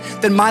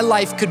 then my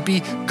life could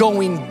be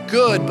going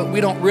good, but we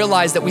don't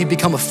realize that we've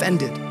become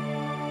offended.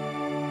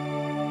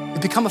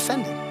 We've become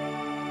offended.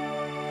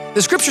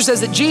 The scripture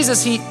says that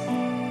Jesus, he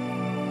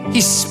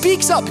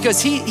speaks up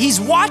because he's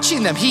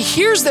watching them. He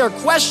hears their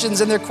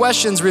questions, and their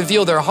questions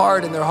reveal their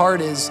heart, and their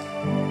heart is,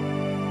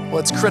 well,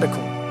 it's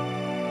critical.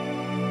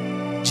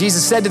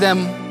 Jesus said to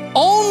them,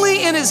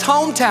 only in his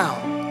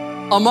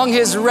hometown, among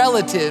his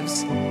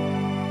relatives,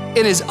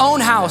 in his own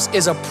house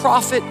is a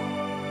prophet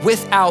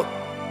without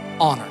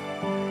honor.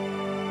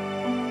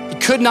 He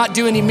could not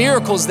do any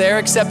miracles there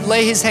except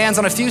lay his hands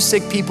on a few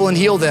sick people and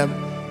heal them.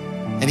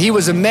 And he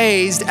was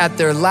amazed at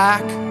their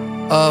lack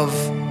of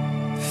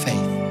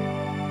faith.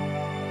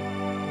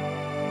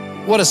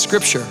 What a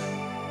scripture.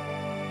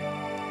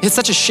 It's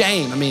such a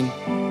shame. I mean,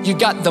 you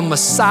got the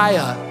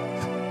Messiah.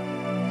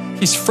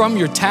 He's from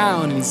your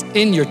town and he's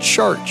in your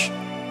church.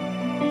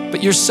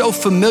 But you're so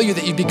familiar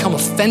that you become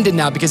offended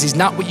now because he's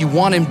not what you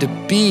want him to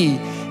be.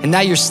 And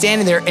now you're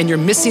standing there and you're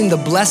missing the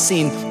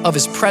blessing of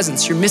his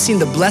presence. You're missing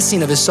the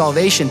blessing of his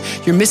salvation.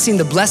 You're missing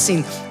the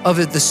blessing of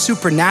the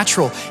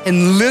supernatural.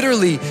 And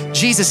literally,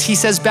 Jesus, he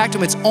says back to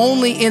him, it's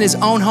only in his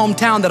own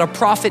hometown that a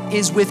prophet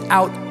is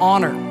without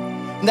honor.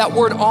 And that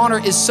word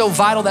honor is so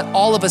vital that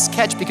all of us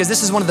catch, because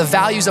this is one of the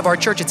values of our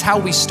church. It's how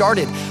we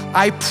started.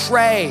 I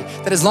pray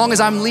that as long as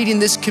I'm leading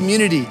this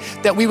community,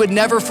 that we would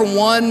never for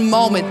one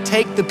moment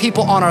take the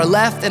people on our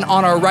left and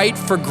on our right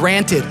for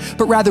granted,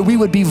 but rather we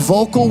would be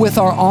vocal with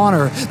our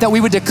honor, that we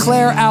would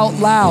declare out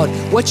loud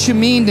what you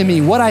mean to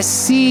me, what I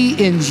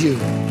see in you.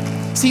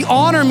 See,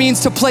 honor means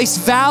to place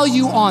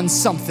value on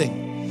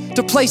something,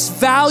 to place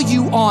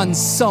value on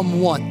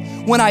someone.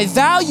 When I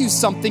value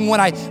something,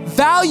 when I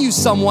value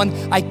someone,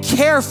 I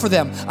care for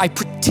them, I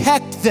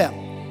protect them.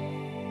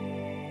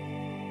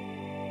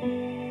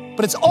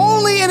 But it's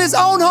only in his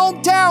own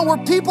hometown where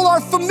people are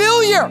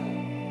familiar,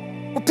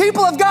 where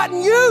people have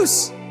gotten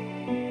used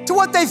to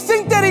what they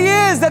think that he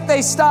is, that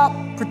they stop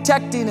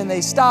protecting and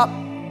they stop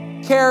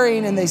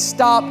caring and they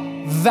stop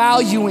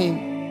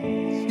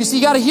valuing. You see,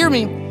 you gotta hear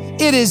me.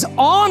 It is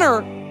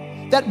honor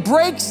that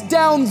breaks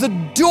down the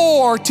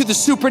door to the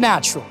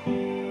supernatural.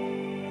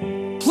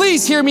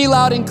 Please hear me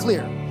loud and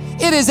clear.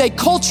 It is a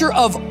culture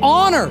of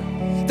honor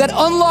that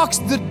unlocks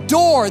the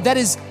door that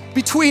is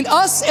between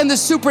us and the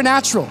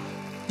supernatural.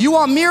 You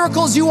want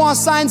miracles, you want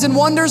signs and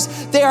wonders,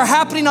 they are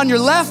happening on your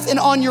left and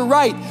on your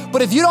right.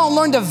 But if you don't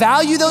learn to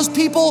value those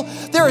people,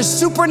 there is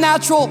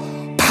supernatural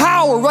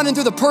power running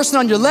through the person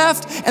on your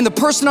left and the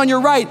person on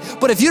your right.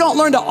 But if you don't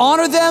learn to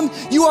honor them,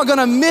 you are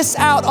gonna miss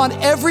out on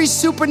every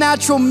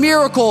supernatural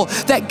miracle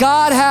that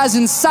God has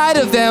inside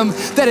of them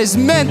that is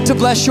meant to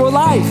bless your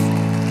life.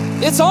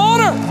 It's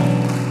honor.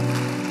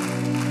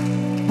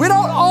 We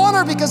don't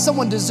honor because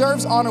someone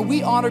deserves honor.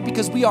 We honor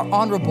because we are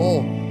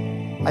honorable.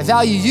 I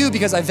value you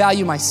because I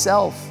value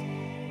myself.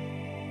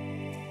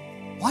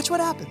 Watch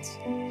what happens.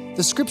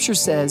 The scripture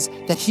says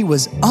that he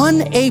was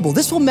unable,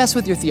 this will mess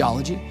with your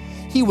theology,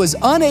 he was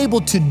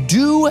unable to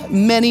do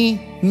many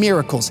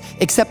miracles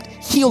except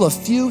heal a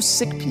few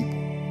sick people.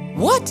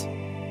 What?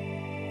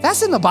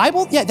 That's in the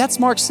Bible? Yeah, that's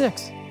Mark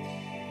 6.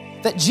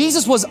 That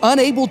Jesus was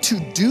unable to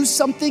do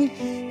something?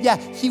 Yeah,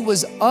 he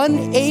was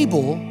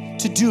unable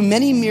to do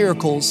many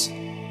miracles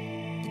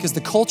because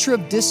the culture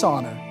of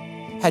dishonor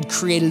had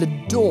created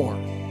a door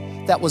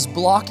that was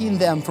blocking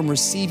them from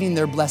receiving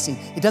their blessing.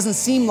 It doesn't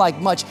seem like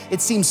much. It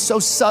seems so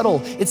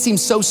subtle. It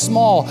seems so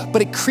small,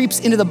 but it creeps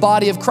into the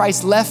body of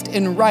Christ left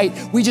and right.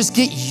 We just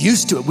get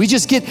used to it. We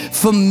just get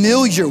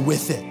familiar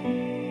with it.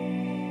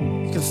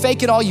 You can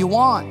fake it all you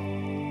want.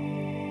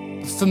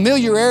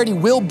 Familiarity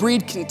will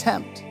breed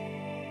contempt.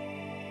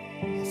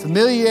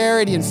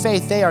 Familiarity and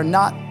faith, they are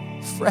not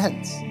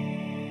friends.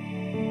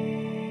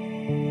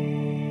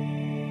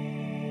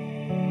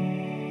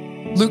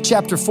 Luke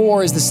chapter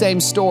 4 is the same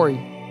story.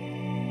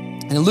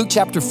 And in Luke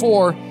chapter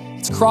 4,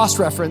 it's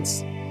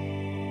cross-reference.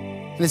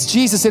 And it's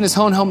Jesus in his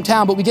own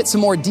hometown, but we get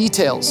some more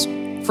details.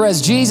 For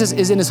as Jesus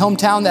is in his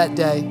hometown that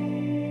day,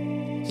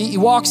 he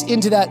walks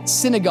into that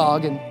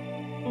synagogue,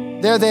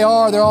 and there they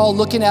are, they're all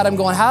looking at him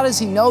going, how does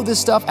he know this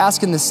stuff?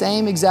 Asking the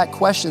same exact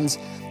questions.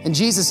 And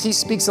Jesus, he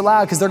speaks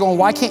aloud because they're going,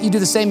 why can't you do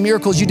the same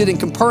miracles you did in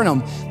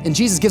Capernaum? And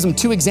Jesus gives them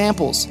two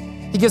examples.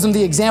 He gives them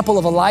the example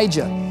of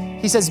Elijah.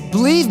 He says,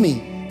 believe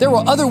me, there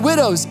were other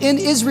widows in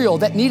Israel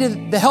that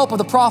needed the help of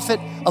the prophet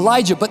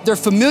Elijah, but their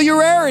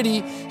familiarity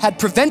had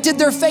prevented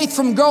their faith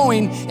from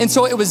going, and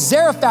so it was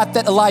Zarephath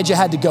that Elijah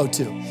had to go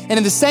to. And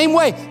in the same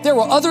way, there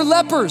were other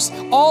lepers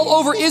all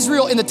over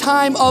Israel in the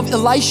time of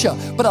Elisha.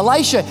 But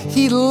Elisha,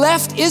 he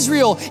left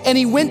Israel and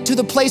he went to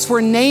the place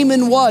where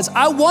Naaman was.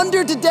 I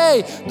wonder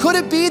today, could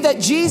it be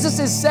that Jesus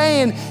is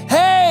saying,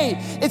 hey,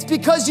 it's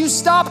because you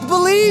stopped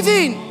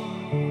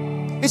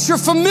believing. It's your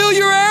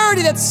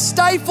familiarity that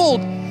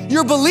stifled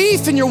your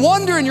belief and your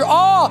wonder and your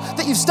awe,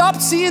 that you've stopped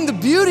seeing the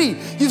beauty.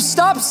 You've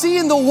stopped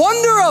seeing the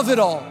wonder of it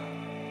all.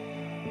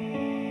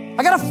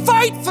 I gotta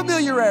fight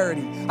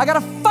familiarity. I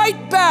gotta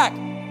fight back.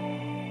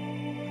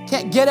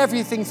 Can't get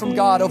everything from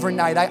God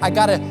overnight. I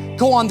gotta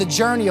go on the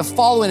journey of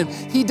following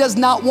him. He does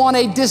not want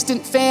a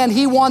distant fan.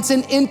 He wants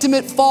an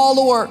intimate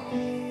follower.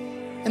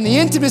 And the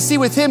intimacy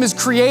with him is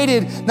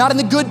created not in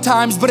the good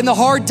times, but in the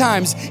hard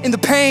times, in the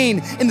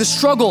pain, in the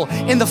struggle,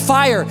 in the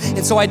fire.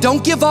 And so I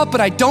don't give up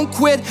and I don't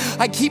quit.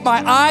 I keep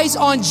my eyes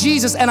on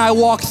Jesus and I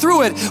walk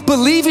through it,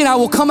 believing I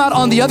will come out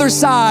on the other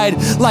side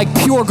like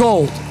pure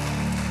gold.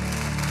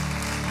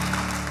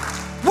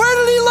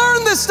 Where did he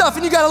learn this stuff?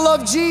 And you gotta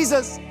love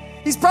Jesus.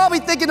 He's probably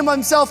thinking to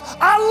himself,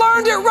 I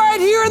learned it right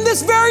here in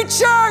this very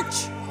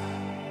church.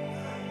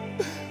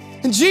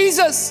 And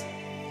Jesus,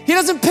 he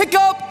doesn't pick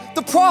up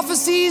the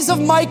prophecies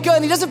of Micah,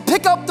 and he doesn't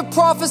pick up the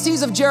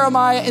prophecies of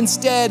Jeremiah.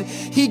 Instead,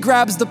 he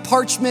grabs the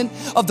parchment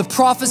of the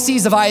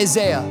prophecies of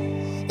Isaiah.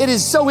 It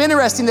is so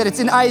interesting that it's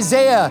in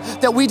Isaiah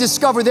that we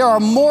discover there are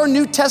more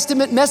New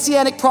Testament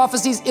messianic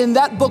prophecies in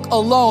that book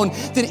alone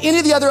than any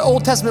of the other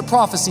Old Testament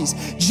prophecies.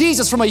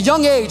 Jesus, from a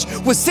young age,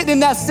 was sitting in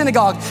that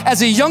synagogue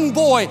as a young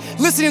boy,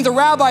 listening to the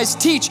rabbis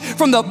teach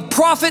from the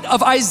prophet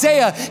of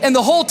Isaiah. And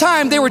the whole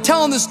time they were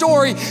telling the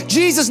story,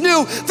 Jesus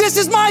knew, this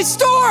is my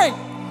story.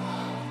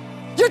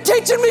 You're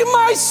teaching me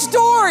my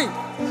story.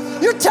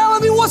 You're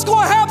telling me what's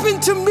going to happen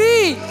to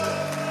me.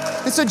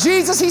 And so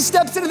Jesus, he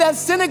steps into that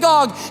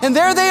synagogue, and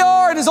there they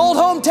are in his old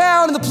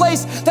hometown, in the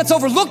place that's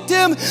overlooked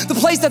him, the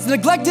place that's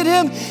neglected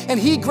him, and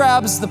he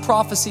grabs the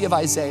prophecy of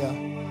Isaiah.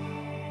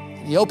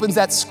 And he opens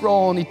that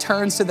scroll and he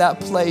turns to that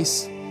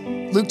place.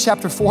 Luke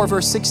chapter 4,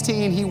 verse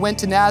 16, he went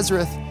to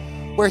Nazareth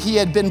where he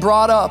had been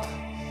brought up.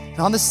 And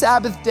on the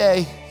Sabbath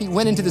day, he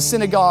went into the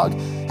synagogue,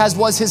 as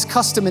was his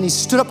custom, and he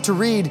stood up to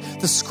read.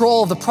 The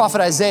scroll of the prophet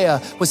Isaiah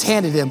was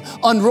handed him.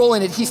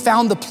 Unrolling it, he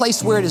found the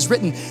place where it is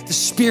written, the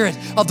Spirit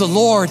of the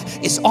Lord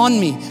is on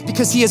me,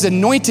 because he has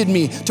anointed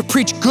me to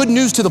preach good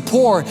news to the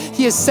poor.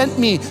 He has sent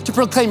me to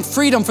proclaim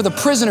freedom for the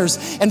prisoners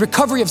and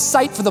recovery of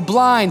sight for the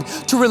blind,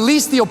 to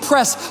release the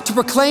oppressed, to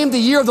proclaim the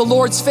year of the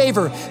Lord's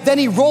favor. Then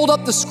he rolled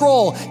up the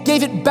scroll,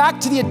 gave it back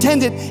to the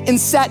attendant, and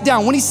sat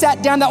down. When he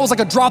sat down, that was like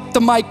a drop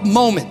the mic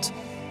moment.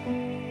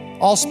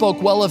 All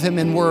spoke well of him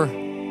and were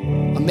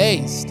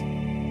amazed.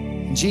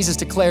 And Jesus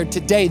declared,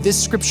 today this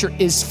scripture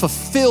is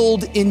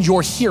fulfilled in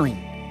your hearing.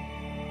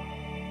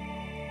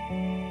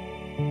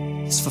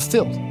 It's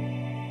fulfilled.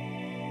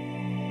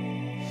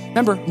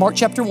 Remember, Mark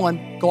chapter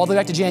 1, go all the way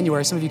back to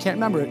January. Some of you can't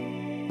remember it.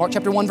 Mark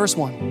chapter 1, verse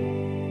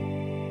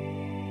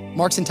 1.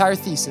 Mark's entire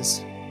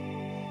thesis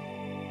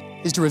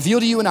is to reveal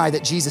to you and I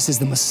that Jesus is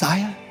the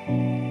Messiah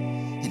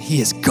and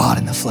he is God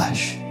in the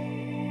flesh.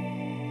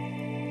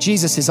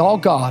 Jesus is all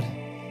God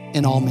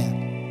and all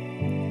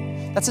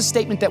man. That's a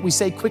statement that we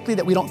say quickly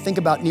that we don't think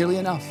about nearly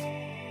enough.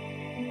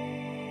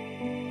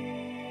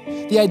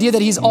 The idea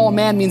that he's all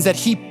man means that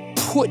he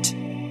put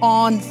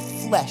on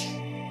flesh,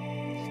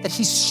 that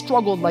he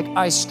struggled like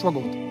I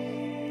struggled.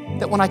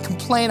 That when I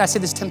complain, I say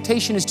this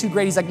temptation is too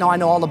great. He's like, no, I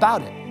know all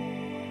about it.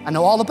 I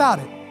know all about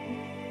it.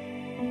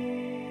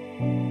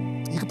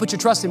 You can put your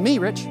trust in me,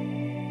 Rich.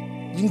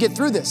 You can get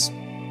through this,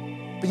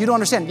 but you don't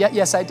understand.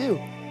 Yes, I do.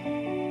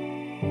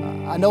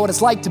 I know what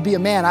it's like to be a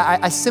man.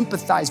 I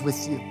sympathize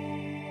with you.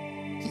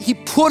 He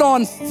put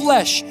on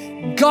flesh,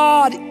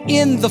 God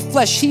in the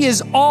flesh. He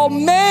is all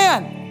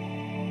man.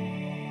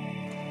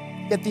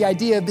 Yet the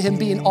idea of him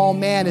being all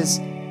man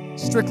is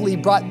strictly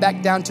brought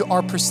back down to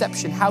our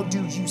perception. How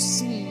do you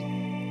see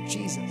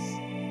Jesus?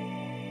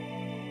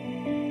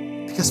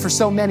 Because for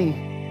so many,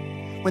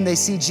 when they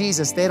see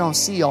Jesus, they don't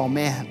see all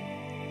man.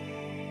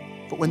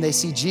 But when they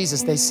see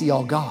Jesus, they see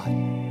all God.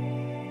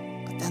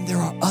 Then there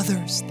are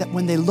others that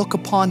when they look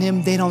upon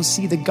him, they don't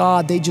see the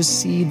God, they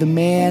just see the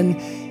man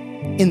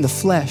in the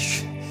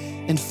flesh.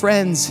 And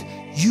friends,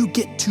 you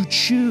get to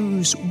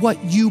choose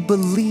what you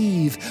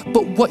believe,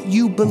 but what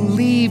you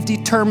believe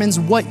determines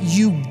what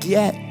you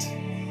get.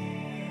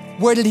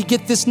 Where did he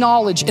get this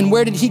knowledge? And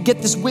where did he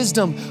get this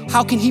wisdom?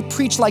 How can he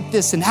preach like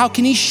this? And how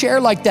can he share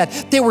like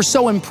that? They were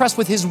so impressed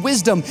with his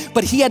wisdom,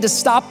 but he had to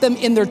stop them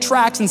in their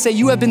tracks and say,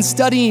 you have been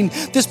studying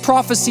this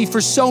prophecy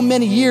for so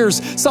many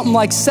years, something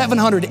like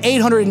 700,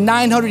 800,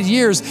 900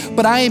 years.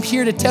 But I am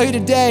here to tell you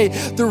today,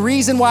 the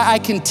reason why I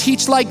can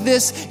teach like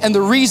this and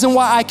the reason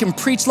why I can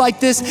preach like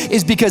this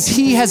is because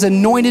he has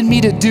anointed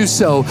me to do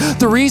so.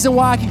 The reason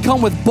why I can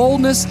come with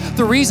boldness,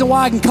 the reason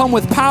why I can come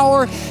with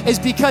power is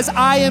because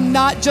I am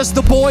not just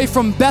the boy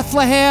from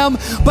Bethlehem,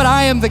 but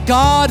I am the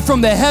God from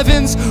the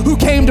heavens who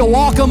came to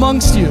walk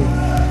amongst you.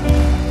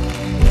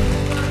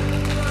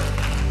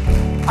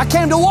 I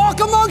came to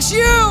walk amongst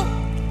you.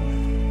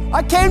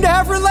 I came to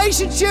have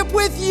relationship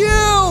with you.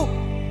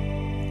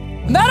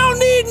 And I don't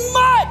need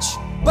much,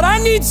 but I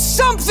need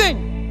something.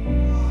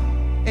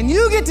 And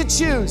you get to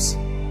choose.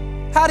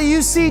 How do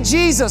you see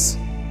Jesus?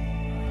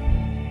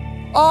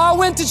 Oh, I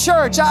went to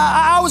church.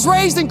 I was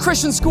raised in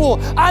Christian school.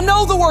 I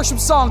know the worship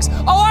songs.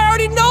 Oh, I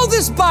already know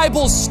this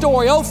Bible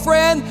story. Oh,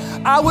 friend,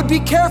 I would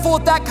be careful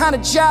with that kind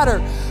of chatter,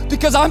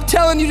 because I'm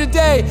telling you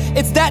today,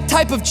 it's that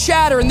type of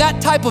chatter and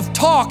that type of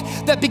talk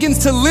that begins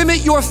to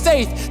limit your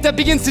faith, that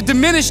begins to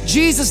diminish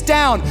Jesus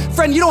down.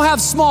 Friend, you don't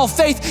have small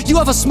faith, you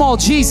have a small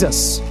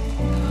Jesus.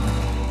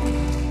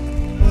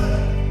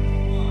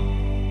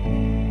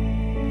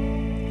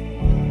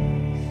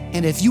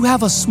 And if you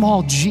have a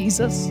small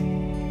Jesus,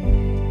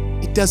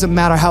 it it doesn't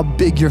matter how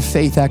big your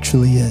faith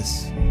actually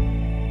is.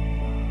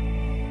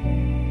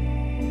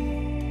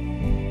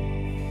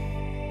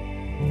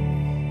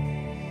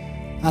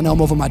 I know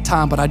I'm over my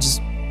time, but I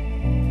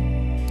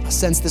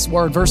sense this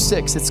word. Verse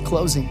 6, it's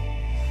closing.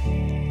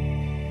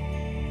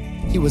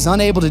 He was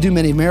unable to do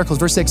many miracles.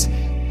 Verse 6,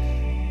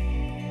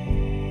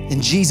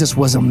 and Jesus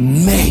was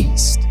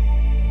amazed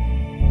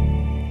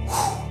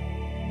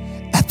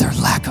at their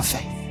lack of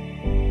faith.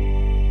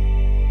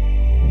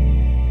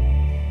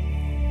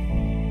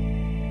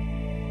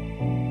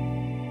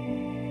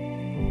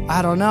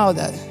 I don't know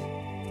that.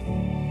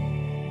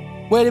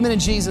 Wait a minute,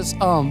 Jesus.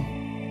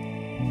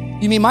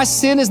 You mean my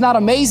sin is not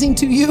amazing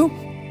to you?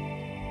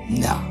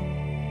 No.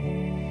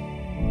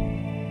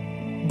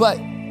 But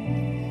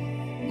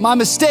my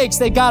mistakes,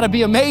 they gotta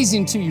be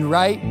amazing to you,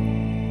 right?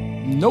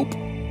 Nope.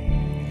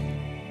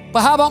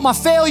 But how about my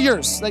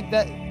failures? Like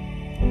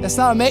that's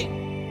not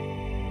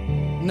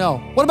amazing. No.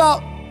 What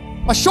about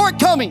my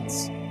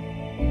shortcomings?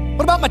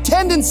 What about my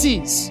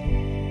tendencies?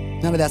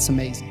 None of that's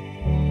amazing.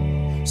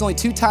 There's only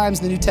 2 times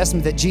in the New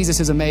Testament that Jesus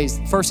is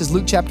amazed. First is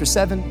Luke chapter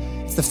 7.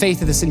 It's the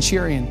faith of the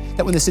centurion.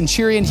 That when the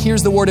centurion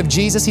hears the word of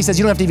Jesus, he says,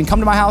 you don't have to even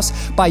come to my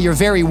house. By your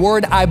very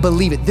word, I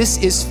believe it. This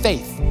is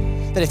faith.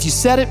 That if you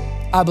said it,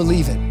 I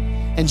believe it.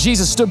 And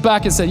Jesus stood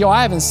back and said, yo,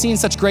 I haven't seen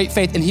such great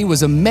faith. And he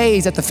was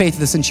amazed at the faith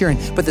of the centurion.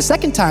 But the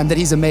second time that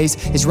he's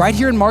amazed is right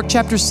here in Mark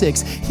chapter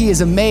 6. He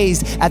is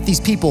amazed at these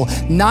people,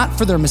 not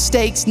for their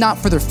mistakes, not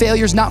for their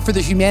failures, not for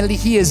their humanity.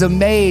 He is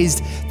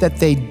amazed that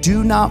they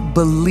do not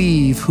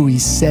believe who he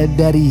said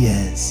that he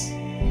is.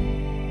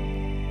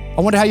 I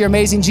wonder how you're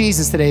amazing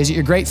Jesus today. Is it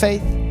your great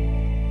faith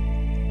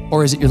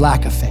or is it your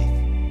lack of faith?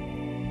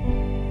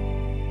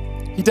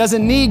 He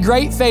doesn't need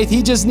great faith.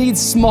 He just needs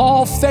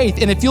small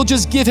faith. And if you'll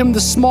just give him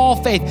the small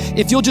faith,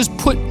 if you'll just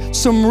put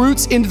some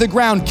roots into the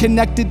ground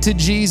connected to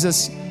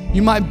Jesus,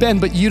 you might bend,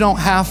 but you don't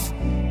have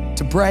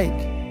to break.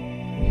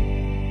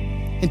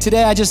 And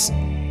today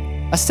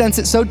I sense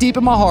it so deep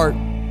in my heart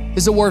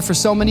is a word for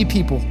so many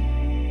people.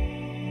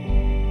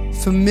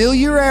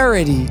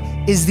 Familiarity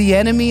is the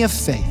enemy of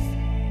faith.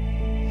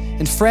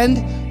 And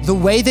friend, the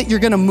way that you're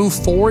gonna move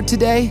forward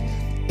today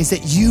is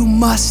that you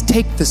must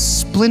take the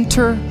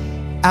splinter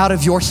out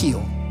of your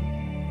heel.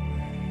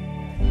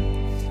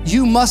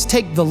 You must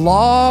take the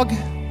log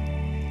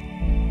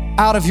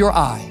out of your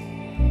eye.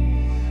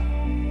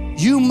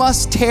 You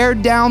must tear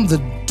down the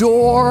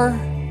door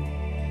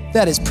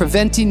that is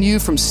preventing you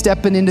from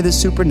stepping into the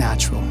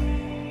supernatural.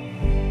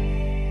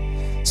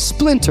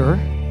 Splinter,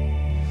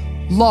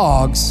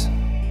 logs,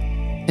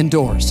 and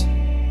doors.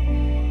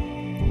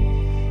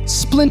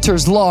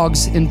 Splinters,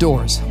 logs, and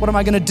doors. What am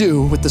I gonna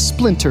do with the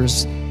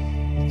splinters,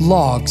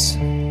 logs,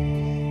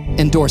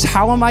 and doors?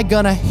 How am I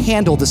gonna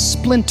handle the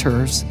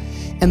splinters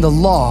and the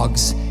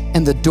logs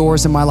and the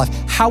doors in my life?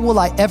 How will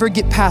I ever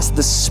get past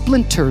the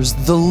splinters,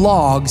 the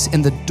logs,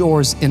 and the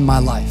doors in my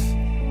life?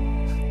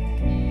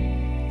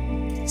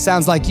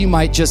 Sounds like you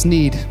might just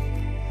need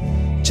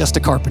just a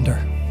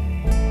carpenter.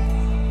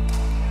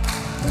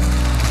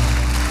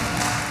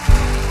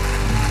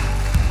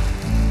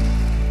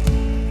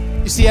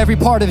 You see, every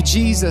part of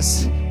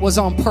Jesus was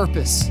on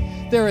purpose.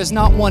 There is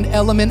not one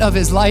element of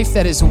his life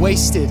that is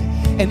wasted.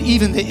 And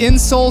even the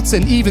insults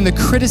and even the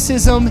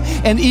criticism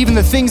and even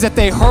the things that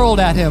they hurled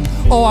at him.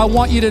 Oh, I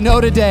want you to know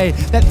today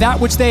that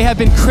which they have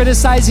been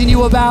criticizing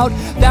you about,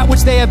 that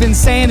which they have been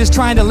saying is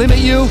trying to limit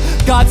you,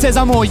 God says,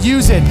 I'm going to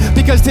use it.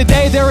 Because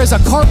today there is a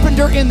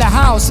carpenter in the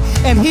house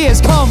and he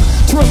has come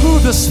to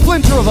remove the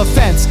splinter of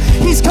offense.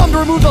 He's come to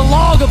remove the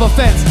log of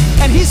offense.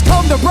 And he's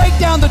come to break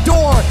down the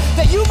door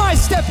that you might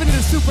step into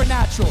the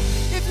supernatural.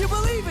 If you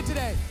believe it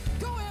today,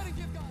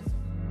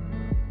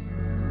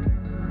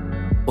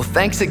 well,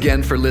 thanks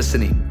again for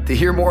listening. To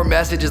hear more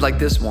messages like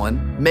this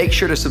one, make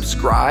sure to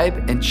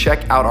subscribe and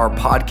check out our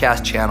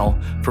podcast channel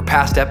for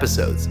past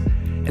episodes.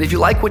 And if you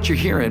like what you're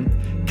hearing,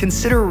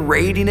 consider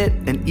rating it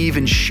and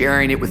even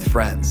sharing it with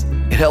friends.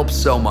 It helps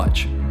so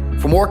much.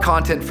 For more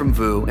content from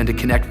VU and to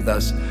connect with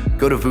us,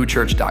 go to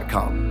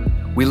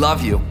vuchurch.com. We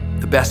love you.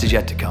 The best is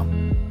yet to come.